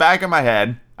know in the back of my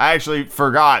head, I actually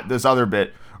forgot this other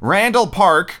bit, Randall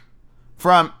Park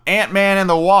from Ant-Man and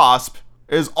the Wasp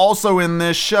is also in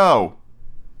this show.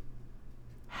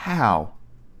 How?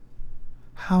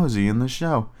 How is he in the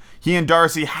show? He and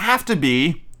Darcy have to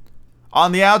be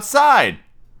on the outside.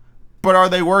 But are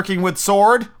they working with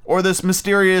S.W.O.R.D. or this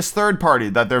mysterious third party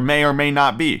that there may or may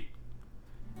not be?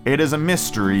 It is a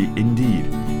mystery indeed.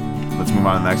 Let's move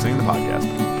on to the next thing in the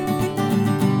podcast.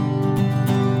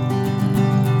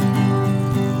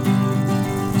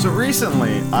 So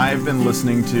recently, I've been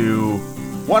listening to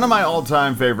one of my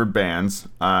all-time favorite bands,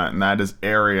 and that is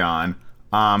Ayreon.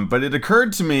 But it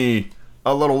occurred to me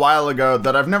a little while ago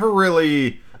that I've never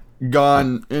really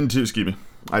gone into,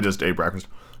 I just ate breakfast,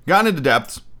 gone into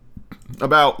depths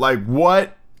about like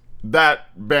what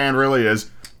that band really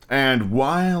is and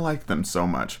why I like them so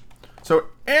much. So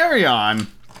Ayreon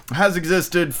has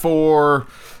existed for,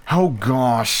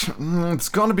 it's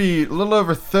going to be a little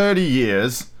over 30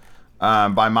 years.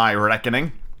 By my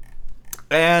reckoning.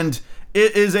 And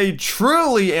it is a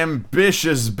truly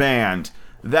ambitious band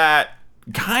that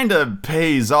kind of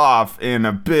pays off in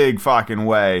a big fucking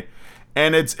way.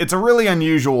 And it's a really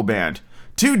unusual band.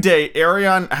 To date,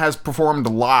 Ayreon has performed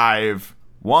live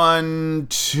 1,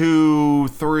 2,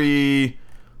 3,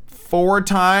 4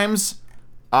 times.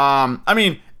 I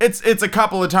mean, it's a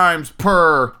couple of times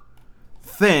per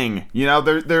thing. You know,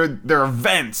 they're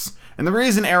events. And the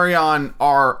reason Ayreon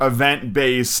are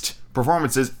event-based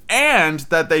performances and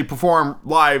that they perform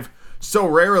live so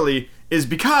rarely is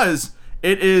because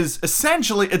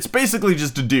it's basically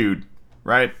just a dude,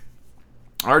 right?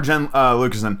 Arjen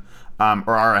Lucassen,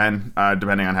 or Arjen,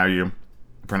 depending on how you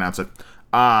pronounce it,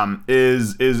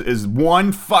 is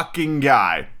one fucking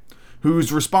guy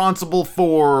who's responsible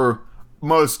for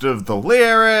most of the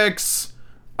lyrics,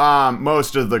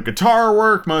 most of the guitar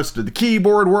work, most of the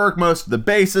keyboard work, most of the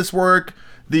bassist work,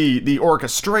 the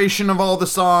orchestration of all the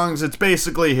songs. It's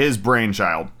basically his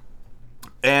brainchild.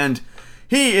 And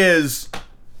he's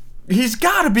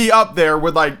got to be up there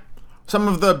with, like, some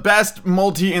of the best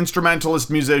multi-instrumentalist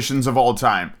musicians of all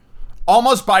time.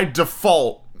 Almost by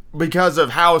default, because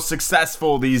of how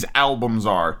successful these albums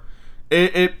are.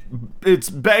 It's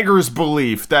beggars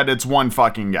belief that it's one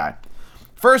fucking guy.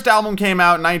 First album came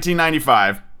out in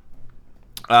 1995.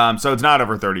 So it's not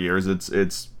over 30 years.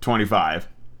 It's 25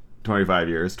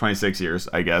 years, 26 years,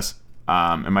 I guess.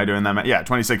 Am I doing that? Yeah,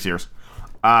 26 years.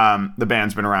 The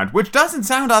band's been around, which doesn't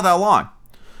sound all that long.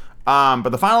 But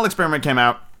the final experiment came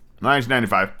out in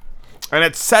 1995, and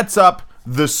it sets up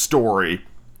the story.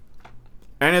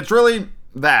 And it's really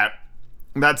that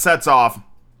sets off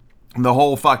the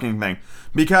whole fucking thing.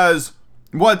 Because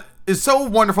what is so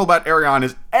wonderful about Ayreon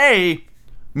is,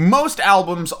 most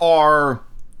albums are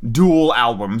dual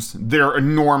albums. They're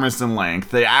enormous in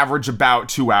length. They average about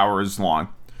 2 hours long.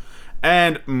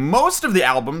 And most of the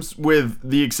albums, with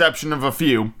the exception of a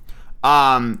few,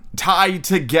 tie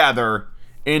together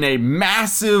in a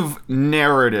massive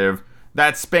narrative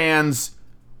that spans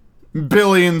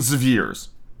billions of years.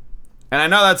 And I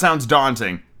know that sounds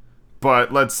daunting,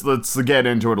 but let's get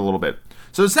into it a little bit.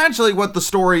 So essentially what the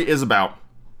story is about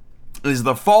is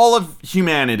the fall of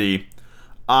humanity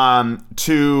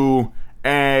to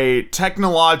a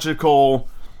technological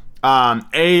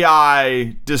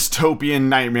AI dystopian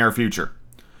nightmare future.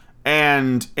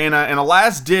 And in a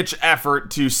last-ditch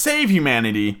effort to save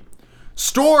humanity,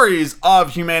 stories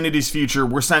of humanity's future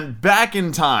were sent back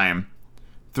in time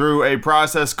through a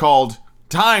process called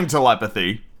time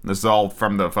telepathy. This is all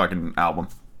from the fucking album.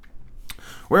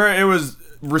 Where it was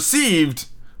received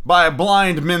by a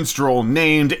blind minstrel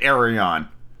named Ayreon,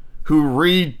 who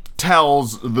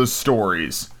retells the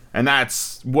stories. And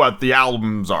that's what the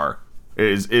albums are,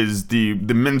 is the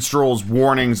minstrel's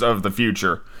warnings of the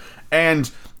future. And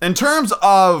in terms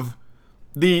of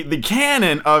the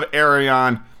canon of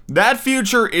Ayreon, that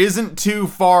future isn't too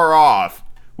far off,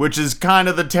 which is kind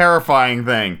of the terrifying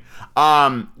thing.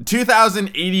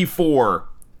 2084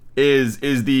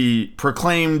 is the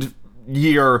proclaimed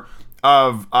year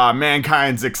of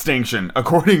mankind's extinction,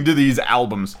 according to these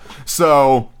albums.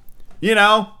 So, you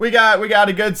know, we got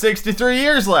a good 63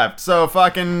 years left, so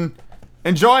fucking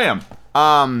enjoy them.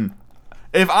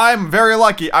 If I'm very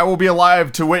lucky, I will be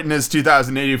alive to witness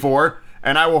 2084,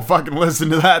 and I will fucking listen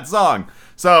to that song.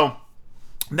 So,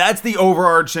 that's the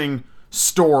overarching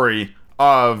story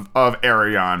of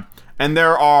Ayreon. And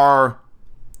there are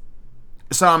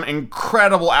some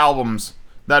incredible albums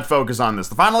that focus on this.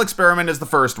 The Final Experiment is the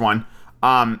first one.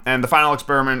 And the Final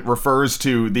Experiment refers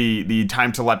to the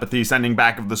time telepathy, sending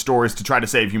back of the stories to try to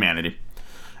save humanity.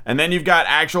 And then you've got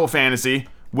Actual Fantasy,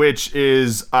 which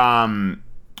is a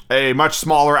much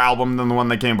smaller album than the one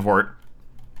that came before it.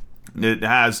 It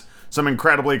has some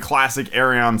incredibly classic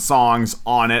Ayreon songs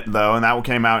on it, though, and that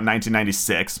came out in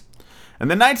 1996. And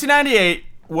then 1998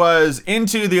 was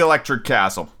Into the Electric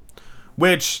Castle,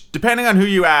 which, depending on who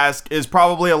you ask, is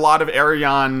probably a lot of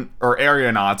Ayreon, or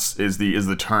Ayreonauts is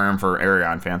the term for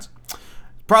Ayreon fans.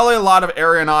 Probably a lot of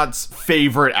Ayreonauts'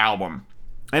 favorite album.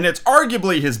 And it's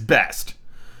arguably his best.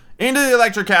 Into the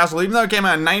Electric Castle, even though it came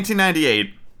out in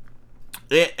 1998,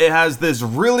 it has this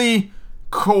really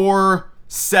core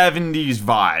 70s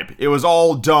vibe. It was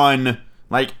all done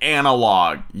like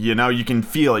analog. You know, you can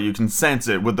feel it, you can sense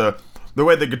it with the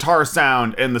way the guitar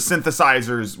sound, and the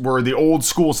synthesizers were the old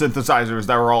school synthesizers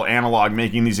that were all analog,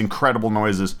 making these incredible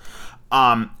noises.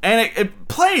 And it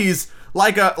plays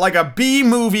like a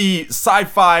B-movie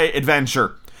sci-fi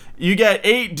adventure. You get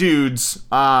 8 dudes,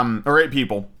 or 8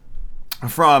 people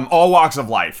from all walks of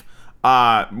life.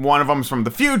 One of them's from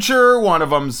the future, one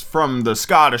of them's from the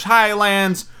Scottish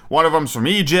Highlands, one of them's from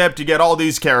Egypt. You get all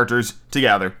these characters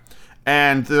together.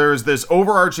 And there's this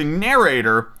overarching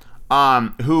narrator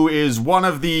who is one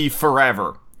of the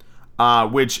Forever,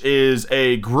 which is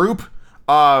a group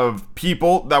of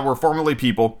people that were formerly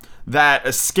people that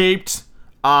escaped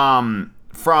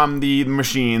from the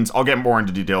machines. I'll get more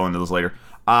into detail into this later.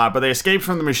 But they escaped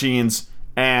from the machines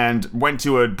and went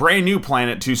to a brand new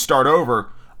planet to start over.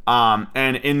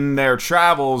 And in their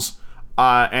travels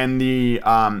and the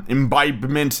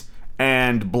imbibement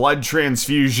and blood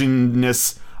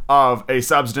transfusionness of a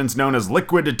substance known as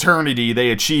liquid eternity, they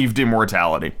achieved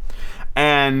immortality.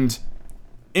 And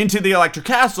Into the Electric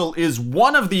Castle is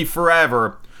one of the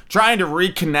Forever trying to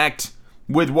reconnect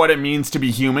with what it means to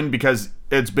be human, because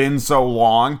it's been so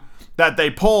long that they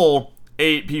pull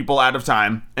 8 people out of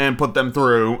time and put them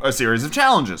through a series of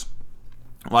challenges,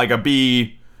 like a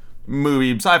B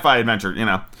movie sci-fi adventure, you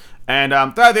know. And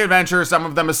throughout the adventure, some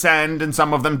of them ascend and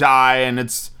some of them die, and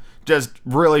it's just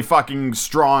really fucking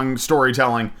strong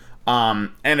storytelling.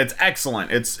 And it's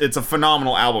excellent. It's a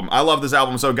phenomenal album. I love this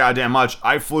album so goddamn much.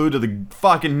 I flew to the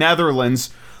fucking Netherlands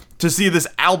to see this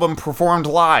album performed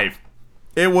live.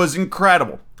 It was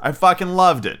incredible. I fucking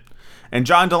loved it. And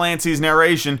John Delancey's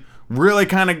narration really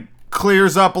kind of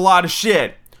clears up a lot of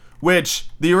shit, which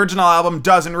the original album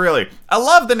doesn't really. I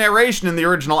love the narration in the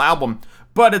original album,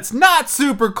 but it's not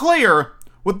super clear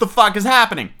what the fuck is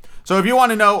happening. So if you want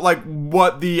to know, like,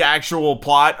 what the actual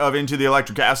plot of Into the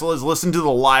Electric Castle is, listen to the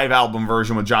live album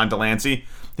version with John Delancey.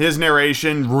 His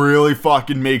narration really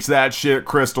fucking makes that shit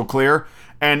crystal clear,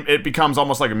 and it becomes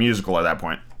almost like a musical at that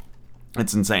point.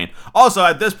 It's insane. Also,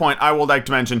 at this point, I would like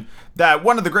to mention that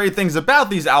one of the great things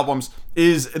about these albums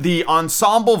is the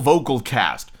ensemble vocal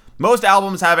cast. Most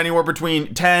albums have anywhere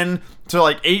between 10 to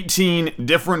like 18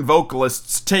 different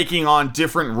vocalists taking on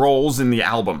different roles in the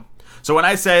album. So when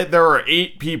I say there are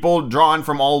 8 people drawn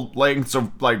from all lengths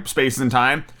of like space and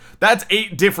time, that's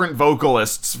 8 different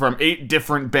vocalists from 8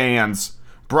 different bands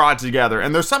brought together.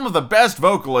 And they're some of the best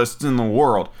vocalists in the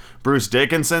world. Bruce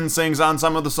Dickinson sings on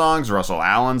some of the songs. Russell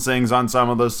Allen sings on some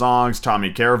of the songs.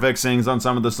 Tommy Kervik sings on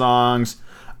some of the songs.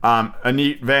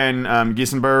 Annette van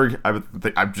Giesenberg,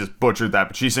 I just butchered that,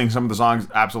 but she sings some of the songs.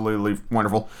 Absolutely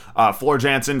wonderful. Floor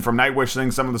Jansen from Nightwish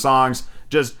sings some of the songs.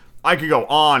 Just, I could go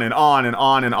on and on and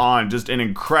on and on. Just an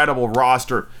incredible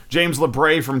roster. James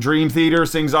LeBray from Dream Theater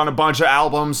sings on a bunch of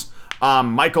albums.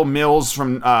 Michael Mills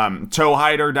from Toe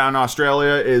Hider down in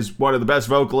Australia is one of the best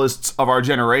vocalists of our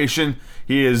generation.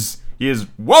 He is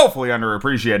woefully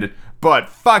underappreciated, but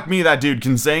fuck me, that dude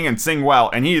can sing and sing well,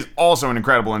 and he's also an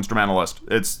incredible instrumentalist.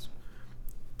 It's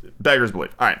beggars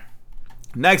belief. All right,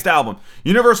 next album,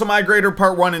 Universal Migrator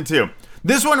Part 1 and 2.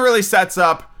 This one really sets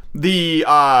up the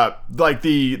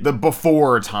the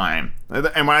before time.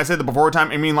 And when I say the before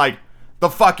time, I mean like the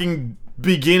fucking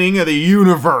beginning of the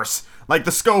universe. Like,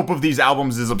 the scope of these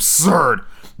albums is absurd.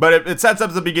 But it sets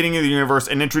up the beginning of the universe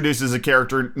and introduces a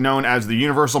character known as the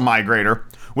Universal Migrator,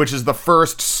 which is the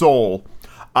first soul.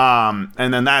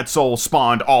 And then that soul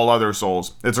spawned all other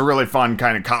souls. It's a really fun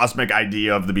kind of cosmic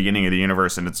idea of the beginning of the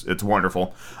universe, and it's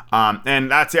wonderful.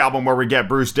 And that's the album where we get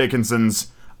Bruce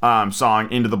Dickinson's song,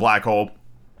 Into the Black Hole.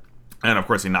 And, of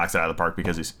course, he knocks it out of the park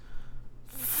because he's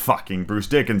fucking Bruce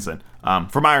Dickinson.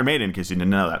 From Iron Maiden, in case you didn't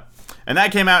know that. And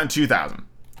that came out in 2000.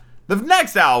 The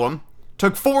next album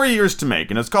took 4 years to make,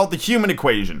 and it's called The Human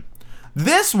Equation.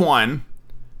 This one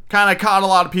kind of caught a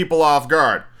lot of people off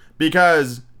guard,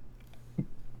 because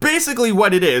basically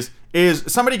what it is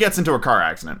somebody gets into a car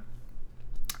accident,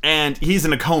 and he's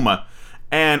in a coma,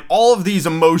 and all of these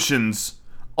emotions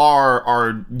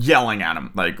are yelling at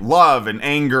him, like love and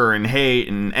anger and hate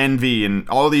and envy, and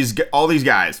all these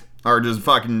guys are just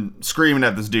fucking screaming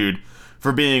at this dude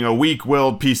for being a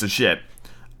weak-willed piece of shit.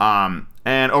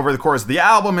 And over the course of the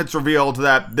album, it's revealed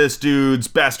that this dude's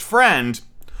best friend,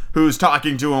 who's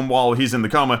talking to him while he's in the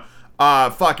coma,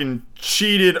 fucking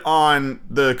cheated on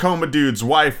the coma dude's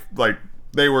wife. Like,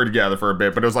 they were together for a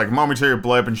bit, but it was like a momentary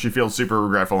blip, and she feels super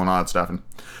regretful and all that stuff. And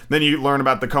then you learn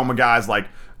about the coma guy's, like,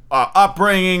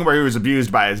 upbringing, where he was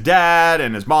abused by his dad,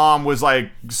 and his mom was,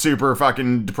 like, super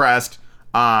fucking depressed,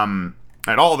 and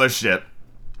all this shit.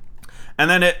 And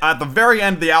then at the very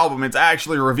end of the album, it's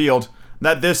actually revealed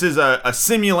that this is a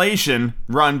simulation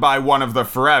run by one of the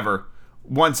Forever,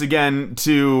 once again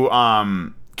to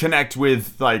connect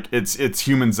with like its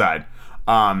human side.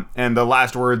 And the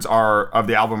last words of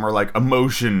the album are like,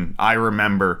 emotion, I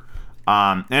remember.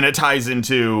 And it ties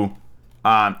into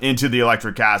the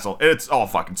Electric Castle. It's all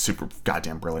fucking super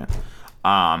goddamn brilliant.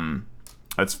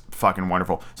 It's fucking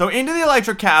wonderful. So Into the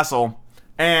Electric Castle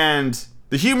and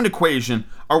The Human Equation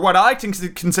are what I like to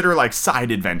consider like side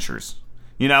adventures.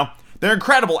 You know? They're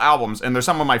incredible albums, and they're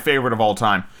some of my favorite of all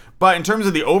time. But in terms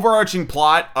of the overarching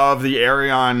plot of the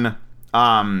Ayreon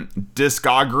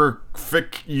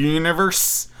discographic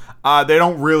universe, they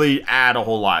don't really add a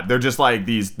whole lot. They're just like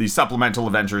these supplemental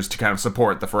adventures to kind of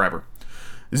support the Forever.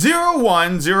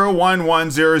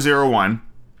 01011001,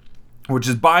 which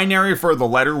is binary for the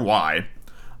letter Y,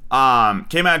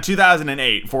 came out in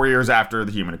 2008, 4 years after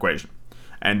The Human Equation.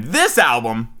 And this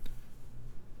album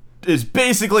is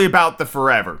basically about the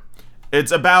Forever.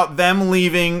 It's about them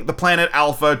leaving the planet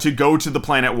Alpha to go to the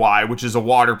planet Y, which is a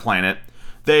water planet.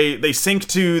 They sink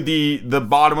to the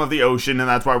bottom of the ocean, and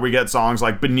that's why we get songs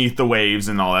like Beneath the Waves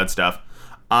and all that stuff.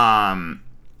 And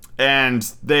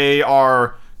they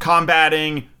are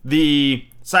combating the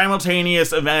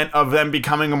simultaneous event of them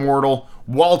becoming immortal,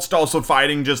 whilst also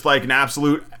fighting just like an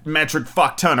absolute metric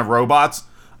fuck ton of robots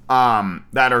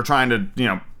that are trying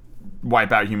to,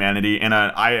 wipe out humanity in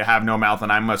a I have no mouth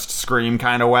and I must scream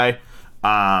kind of way.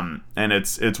 And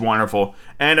it's wonderful.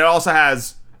 And it also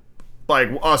has like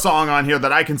a song on here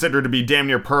that I consider to be damn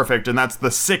near perfect, and that's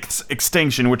The Sixth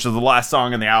Extinction, which is the last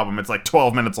song in the album. It's like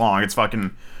 12 minutes long. It's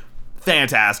fucking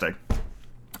fantastic.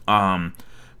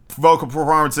 Vocal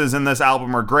performances in this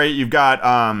album are great. You've got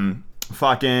I'm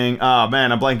blanking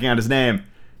on his name.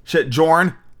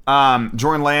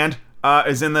 Jorn Land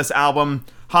is in this album.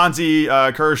 Hansi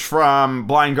Kirsch from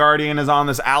Blind Guardian is on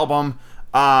this album.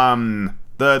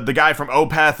 The guy from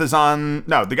Opeth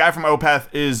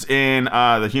is in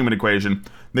The Human Equation.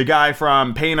 The guy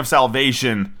from Pain of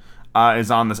Salvation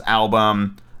is on this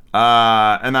album.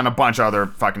 And then a bunch of other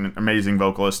fucking amazing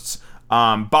vocalists.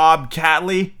 Bob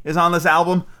Catley is on this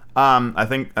album. I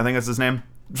think that's his name.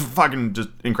 Fucking just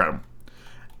incredible.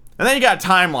 And then you got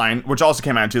Timeline, which also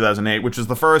came out in 2008, which is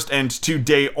the first and to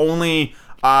date only,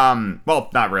 well,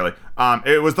 not really.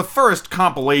 It was the first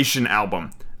compilation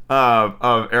album of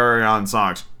Ayreon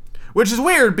songs, which is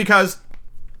weird because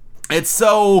it's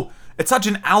such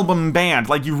an album band.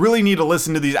 Like, you really need to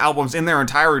listen to these albums in their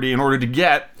entirety in order to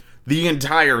get the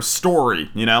entire story,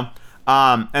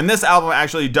 and this album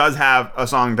actually does have a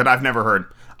song that I've never heard,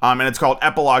 and it's called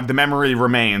Epilogue, The Memory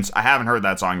Remains. I haven't heard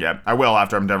that song yet. I will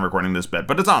after I'm done recording this bit,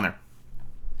 but it's on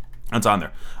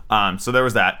there. So there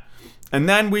was that. And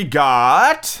then we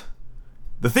got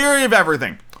The Theory of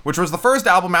Everything, which was the first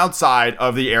album outside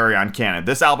of the Ayreon canon.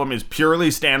 This album is purely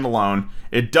standalone.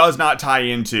 It does not tie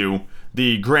into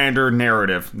the grander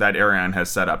narrative that Ayreon has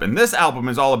set up. And this album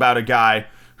is all about a guy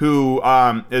who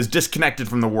is disconnected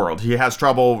from the world. He has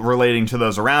trouble relating to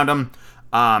those around him.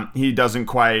 He doesn't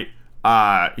quite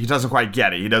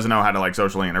get it. He doesn't know how to like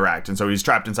socially interact, and so he's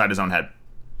trapped inside his own head.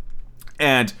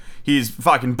 And he's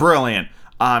fucking brilliant.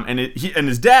 And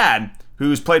his dad,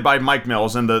 who's played by Mike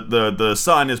Mills, and the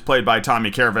son is played by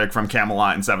Tommy Kervick from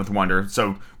Camelot and Seventh Wonder.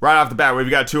 So right off the bat, we've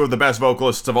got two of the best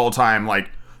vocalists of all time, like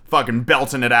fucking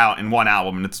belting it out in one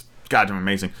album, and it's goddamn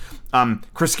amazing.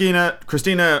 Christina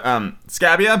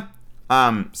Sabia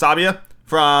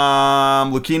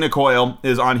from Lucina Coil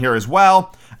is on here as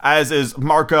well, as is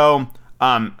Marco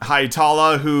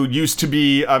Haitala, who used to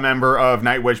be a member of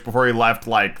Nightwish before he left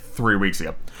like 3 weeks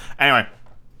ago. Anyway,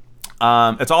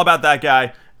 it's all about that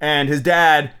guy, and his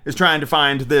dad is trying to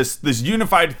find this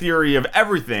unified theory of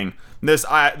everything, this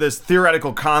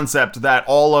theoretical concept that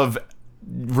all of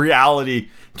reality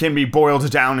can be boiled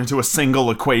down into a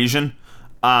single equation,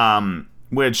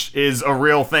 which is a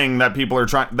real thing that people are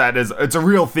trying. It's a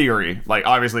real theory. Like,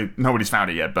 obviously nobody's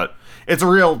found it yet, but it's a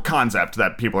real concept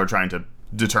that people are trying to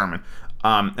determine.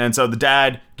 And so the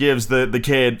dad gives the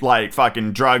kid like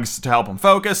fucking drugs to help him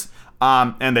focus,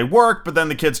 and they work, but then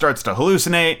the kid starts to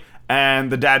hallucinate,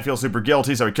 and the dad feels super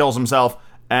guilty, so he kills himself.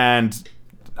 And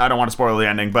I don't want to spoil the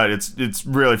ending, but it's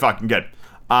really fucking good.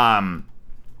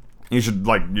 You should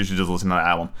just listen to that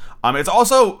album. It's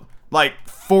also like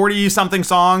 40 something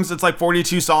songs. It's like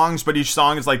 42 songs, but each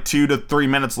song is like 2 to 3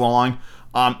 minutes long.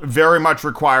 Very much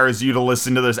requires you to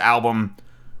listen to this album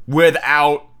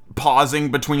without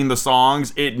pausing between the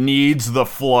songs. It needs the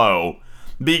flow,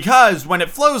 because when it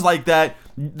flows like that,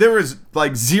 there is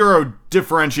like zero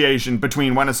differentiation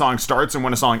between when a song starts and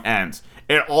when a song ends.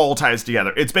 It all ties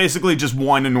together. It's basically just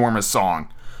one enormous song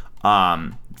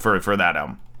for that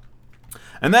album.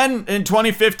 And then in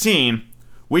 2015,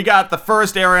 we got the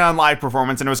first Ayreon live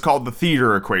performance, and it was called The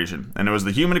Theater Equation. And it was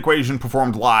The Human Equation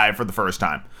performed live for the first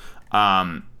time.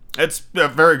 It's a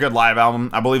very good live album.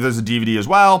 I believe there's a DVD as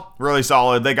well. Really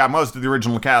solid. They got most of the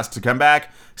original cast to come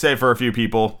back, save for a few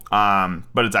people.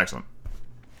 But it's excellent.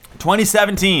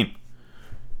 2017,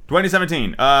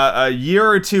 a year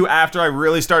or two after I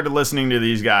really started listening to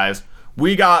these guys,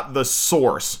 we got The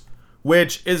Source,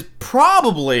 which is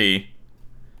probably...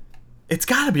 It's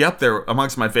got to be up there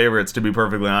amongst my favorites, to be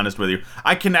perfectly honest with you.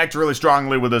 I connect really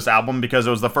strongly with this album because it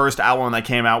was the first album that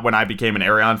came out when I became an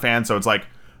Ayreon fan, so it's like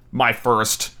my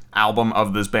first album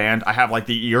of this band. I have like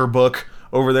the yearbook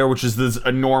over there, which is this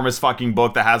enormous fucking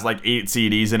book that has like 8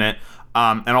 CDs in it.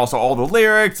 And also all the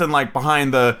lyrics and like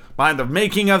behind the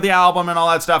making of the album and all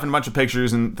that stuff and a bunch of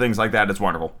pictures and things like that. It's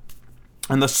wonderful.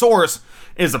 And The Source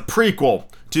is a prequel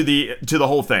to the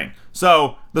whole thing.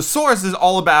 So The Source is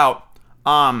all about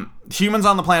humans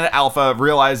on the planet Alpha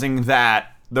realizing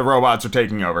that the robots are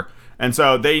taking over. And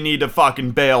so they need to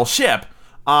fucking bail ship.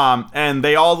 And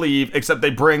they all leave, except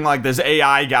they bring like this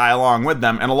AI guy along with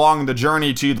them. And along the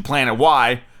journey to the planet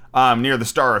Y, near the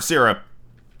star of Syrah,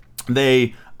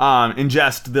 they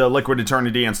ingest the liquid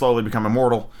eternity and slowly become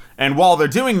immortal. And while they're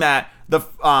doing that, the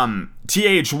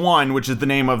TH1, which is the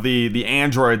name of the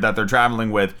android that they're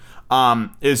traveling with,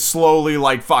 is slowly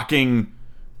like fucking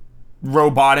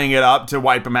roboting it up to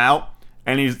wipe him out.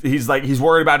 And he's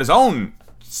worried about his own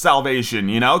salvation,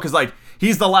 you know, because like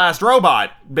he's the last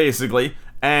robot basically.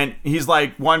 And he's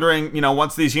like wondering, you know,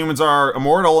 once these humans are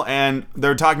immortal and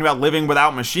they're talking about living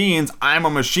without machines, I'm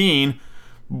a machine.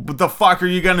 What the fuck are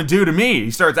you gonna do to me?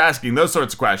 He starts asking those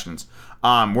sorts of questions,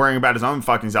 worrying about his own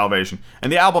fucking salvation.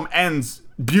 And the album ends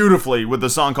beautifully with a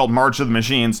song called March of the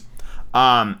Machines.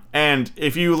 And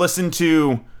if you listen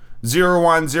to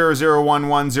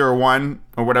 01001101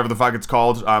 or whatever the fuck it's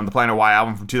called, the Planet Y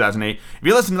album from 2008, if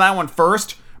you listen to that one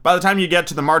first, by the time you get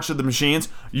to the March of the Machines,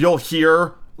 you'll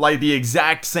hear like the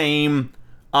exact same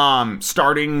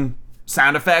starting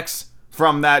sound effects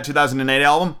from that 2008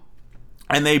 album.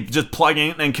 And they just plug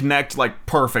in and connect like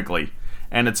perfectly.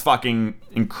 And it's fucking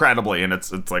incredibly. And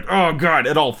it's like, oh god,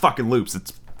 it all fucking loops.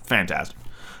 It's fantastic.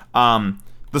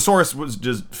 The Source was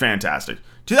just fantastic.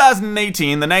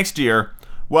 2018, the next year,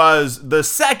 was the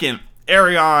second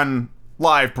Ayreon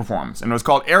live performance. And it was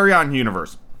called Ayreon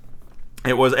Universe.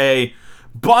 It was a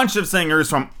bunch of singers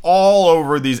from all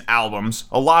over these albums.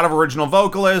 A lot of original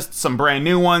vocalists, some brand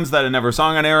new ones that had never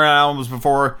sung on Ayreon albums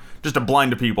before. Just a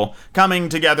blend of people coming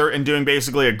together and doing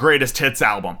basically a greatest hits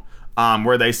album,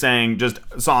 where they sang just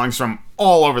songs from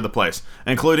all over the place,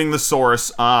 including The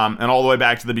Source, and all the way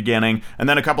back to the beginning, and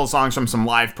then a couple of songs from some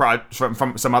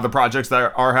from some other projects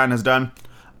that Ayreon has done,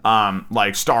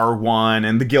 like Star One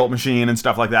and The Guilt Machine and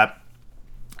stuff like that.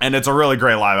 And it's a really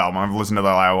great live album. I've listened to that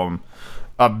live album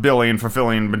a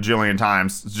bajillion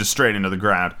times, just straight into the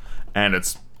ground, and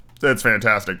it's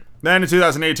fantastic. Then in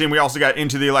 2018, we also got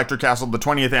Into the Electric Castle, the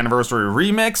 20th anniversary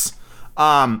remix,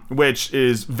 which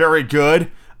is very good.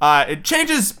 It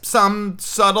changes some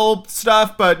subtle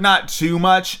stuff, but not too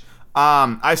much.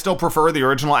 I still prefer the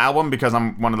original album because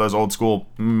I'm one of those old school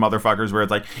motherfuckers where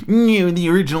it's like, the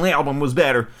original album was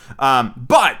better.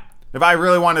 But if I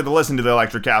really wanted to listen to the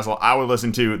Electric Castle, I would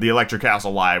listen to the Electric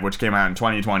Castle Live, which came out in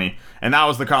 2020. And that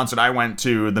was the concert I went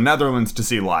to the Netherlands to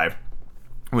see live,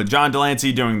 with John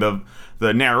Delancey doing the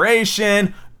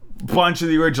narration. Bunch of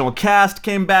the original cast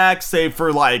came back, save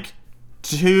for like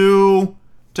 2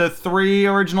 to 3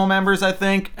 original members, I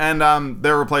think, and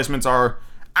their replacements are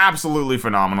absolutely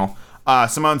phenomenal.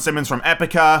 Simone Simmons from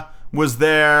Epica was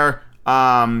there.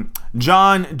 John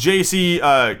J.C.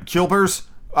 Kilpers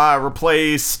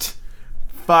replaced,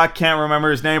 can't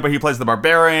remember his name, but he plays the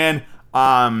Barbarian,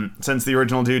 since the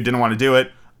original dude didn't want to do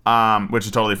it, which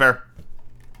is totally fair.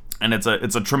 And it's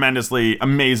a tremendously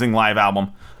amazing live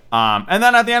album. And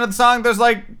then at the end of the song, there's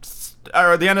like,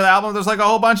 or at the end of the album, there's like a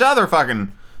whole bunch of other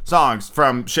fucking songs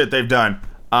from shit they've done.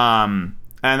 And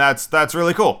that's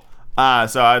really cool.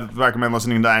 So I'd recommend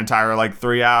listening to that entire like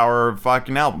 3-hour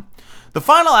fucking album. The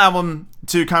final album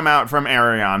to come out from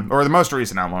Ayreon, or the most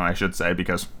recent album, I should say,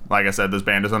 because like I said, this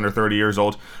band is under 30 years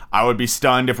old. I would be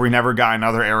stunned if we never got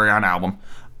another Ayreon album.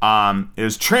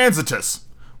 Is Transitus,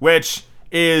 which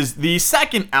is the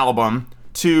second album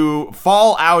to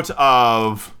fall out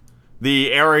of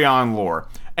the Ayreon lore.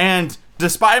 And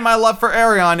despite my love for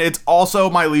Ayreon, it's also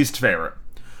my least favorite.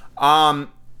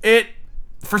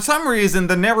 For some reason,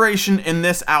 the narration in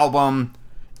this album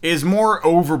is more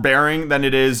overbearing than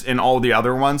it is in all the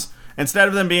other ones. Instead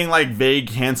of them being like vague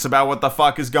hints about what the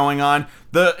fuck is going on,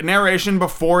 the narration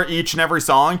before each and every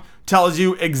song tells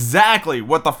you exactly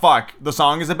what the fuck the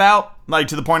song is about, like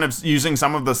to the point of using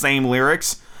some of the same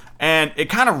lyrics. And it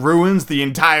kind of ruins the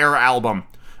entire album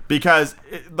because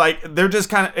they're just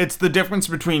kind of, it's the difference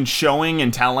between showing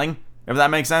and telling, if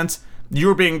that makes sense.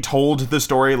 You're being told the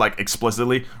story like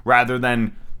explicitly rather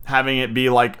than having it be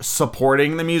like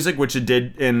supporting the music, which it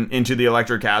did in Into the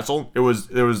Electric Castle. It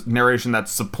was narration that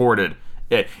supported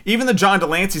it. Even the John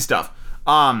Delancey stuff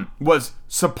was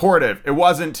supportive. It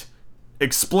wasn't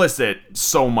explicit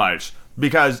so much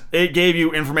because it gave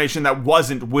you information that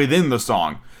wasn't within the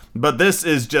song. But this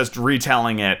is just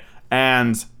retelling it,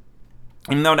 and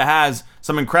even though it has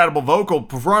some incredible vocal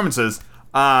performances,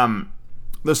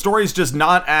 the story's just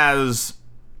not as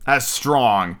as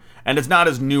strong, and it's not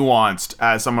as nuanced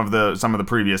as some of the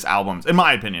previous albums, in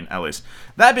my opinion, at least.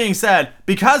 That being said,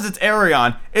 because it's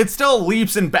Ayreon, it still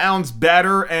leaps and bounds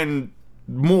better and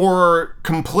more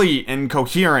complete and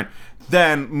coherent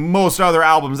than most other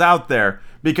albums out there,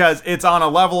 because it's on a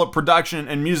level of production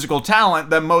and musical talent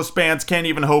that most bands can't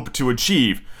even hope to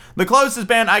achieve. The closest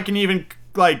band I can even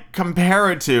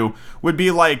compare it to would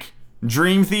be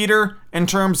Dream Theater in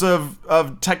terms of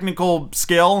technical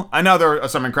skill. I know there are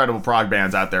some incredible prog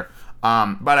bands out there,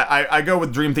 but I go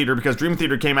with Dream Theater because Dream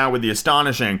Theater came out with The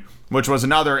Astonishing, which was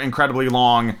another incredibly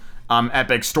long,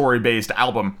 epic story-based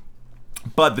album.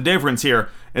 But the difference here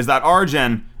is that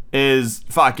Arjen is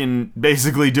fucking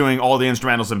basically doing all the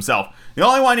instrumentals himself. The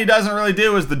only one he doesn't really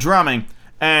do is the drumming,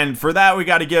 and for that we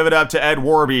got to give it up to Ed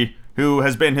Warby, who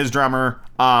has been his drummer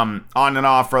on and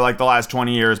off for the last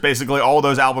 20 years. Basically, all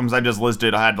those albums I just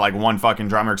listed had one fucking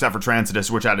drummer, except for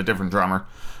Transitus, which had a different drummer.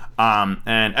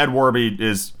 And Ed Warby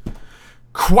is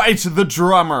quite the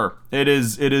drummer. It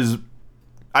is.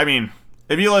 I mean,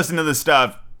 if you listen to this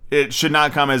stuff, it should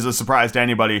not come as a surprise to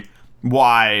anybody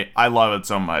why I love it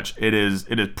so much. It is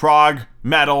prog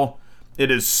metal.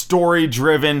 It is story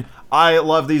driven. I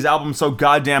love these albums so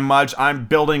goddamn much. I'm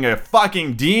building a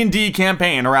fucking D&D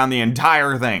campaign around the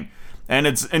entire thing. And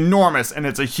it's enormous, and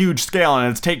it's a huge scale, and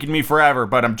it's taken me forever,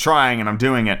 but I'm trying, and I'm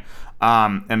doing it.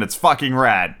 And it's fucking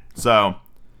rad. So,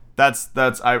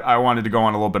 I wanted to go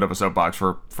on a little bit of a soapbox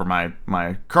for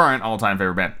my current all-time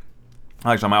favorite band.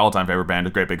 Actually, my all-time favorite band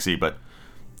is Great Big Sea, but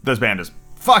this band is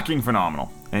fucking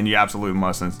phenomenal, and you absolutely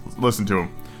must listen to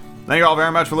them. Thank you all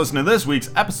very much for listening to this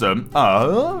week's episode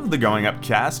of the Going Up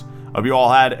Cast. Hope you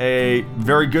all had a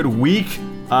very good week.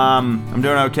 I'm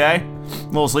doing okay. A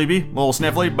little sleepy, a little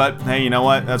sniffly, but hey, you know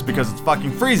what? That's because it's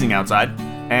fucking freezing outside,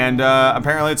 and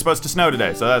apparently it's supposed to snow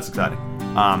today, so that's exciting.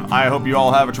 I hope you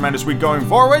all have a tremendous week going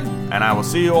forward, and I will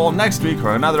see you all next week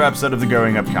for another episode of the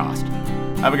Going Up Cast.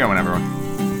 Have a good one, everyone.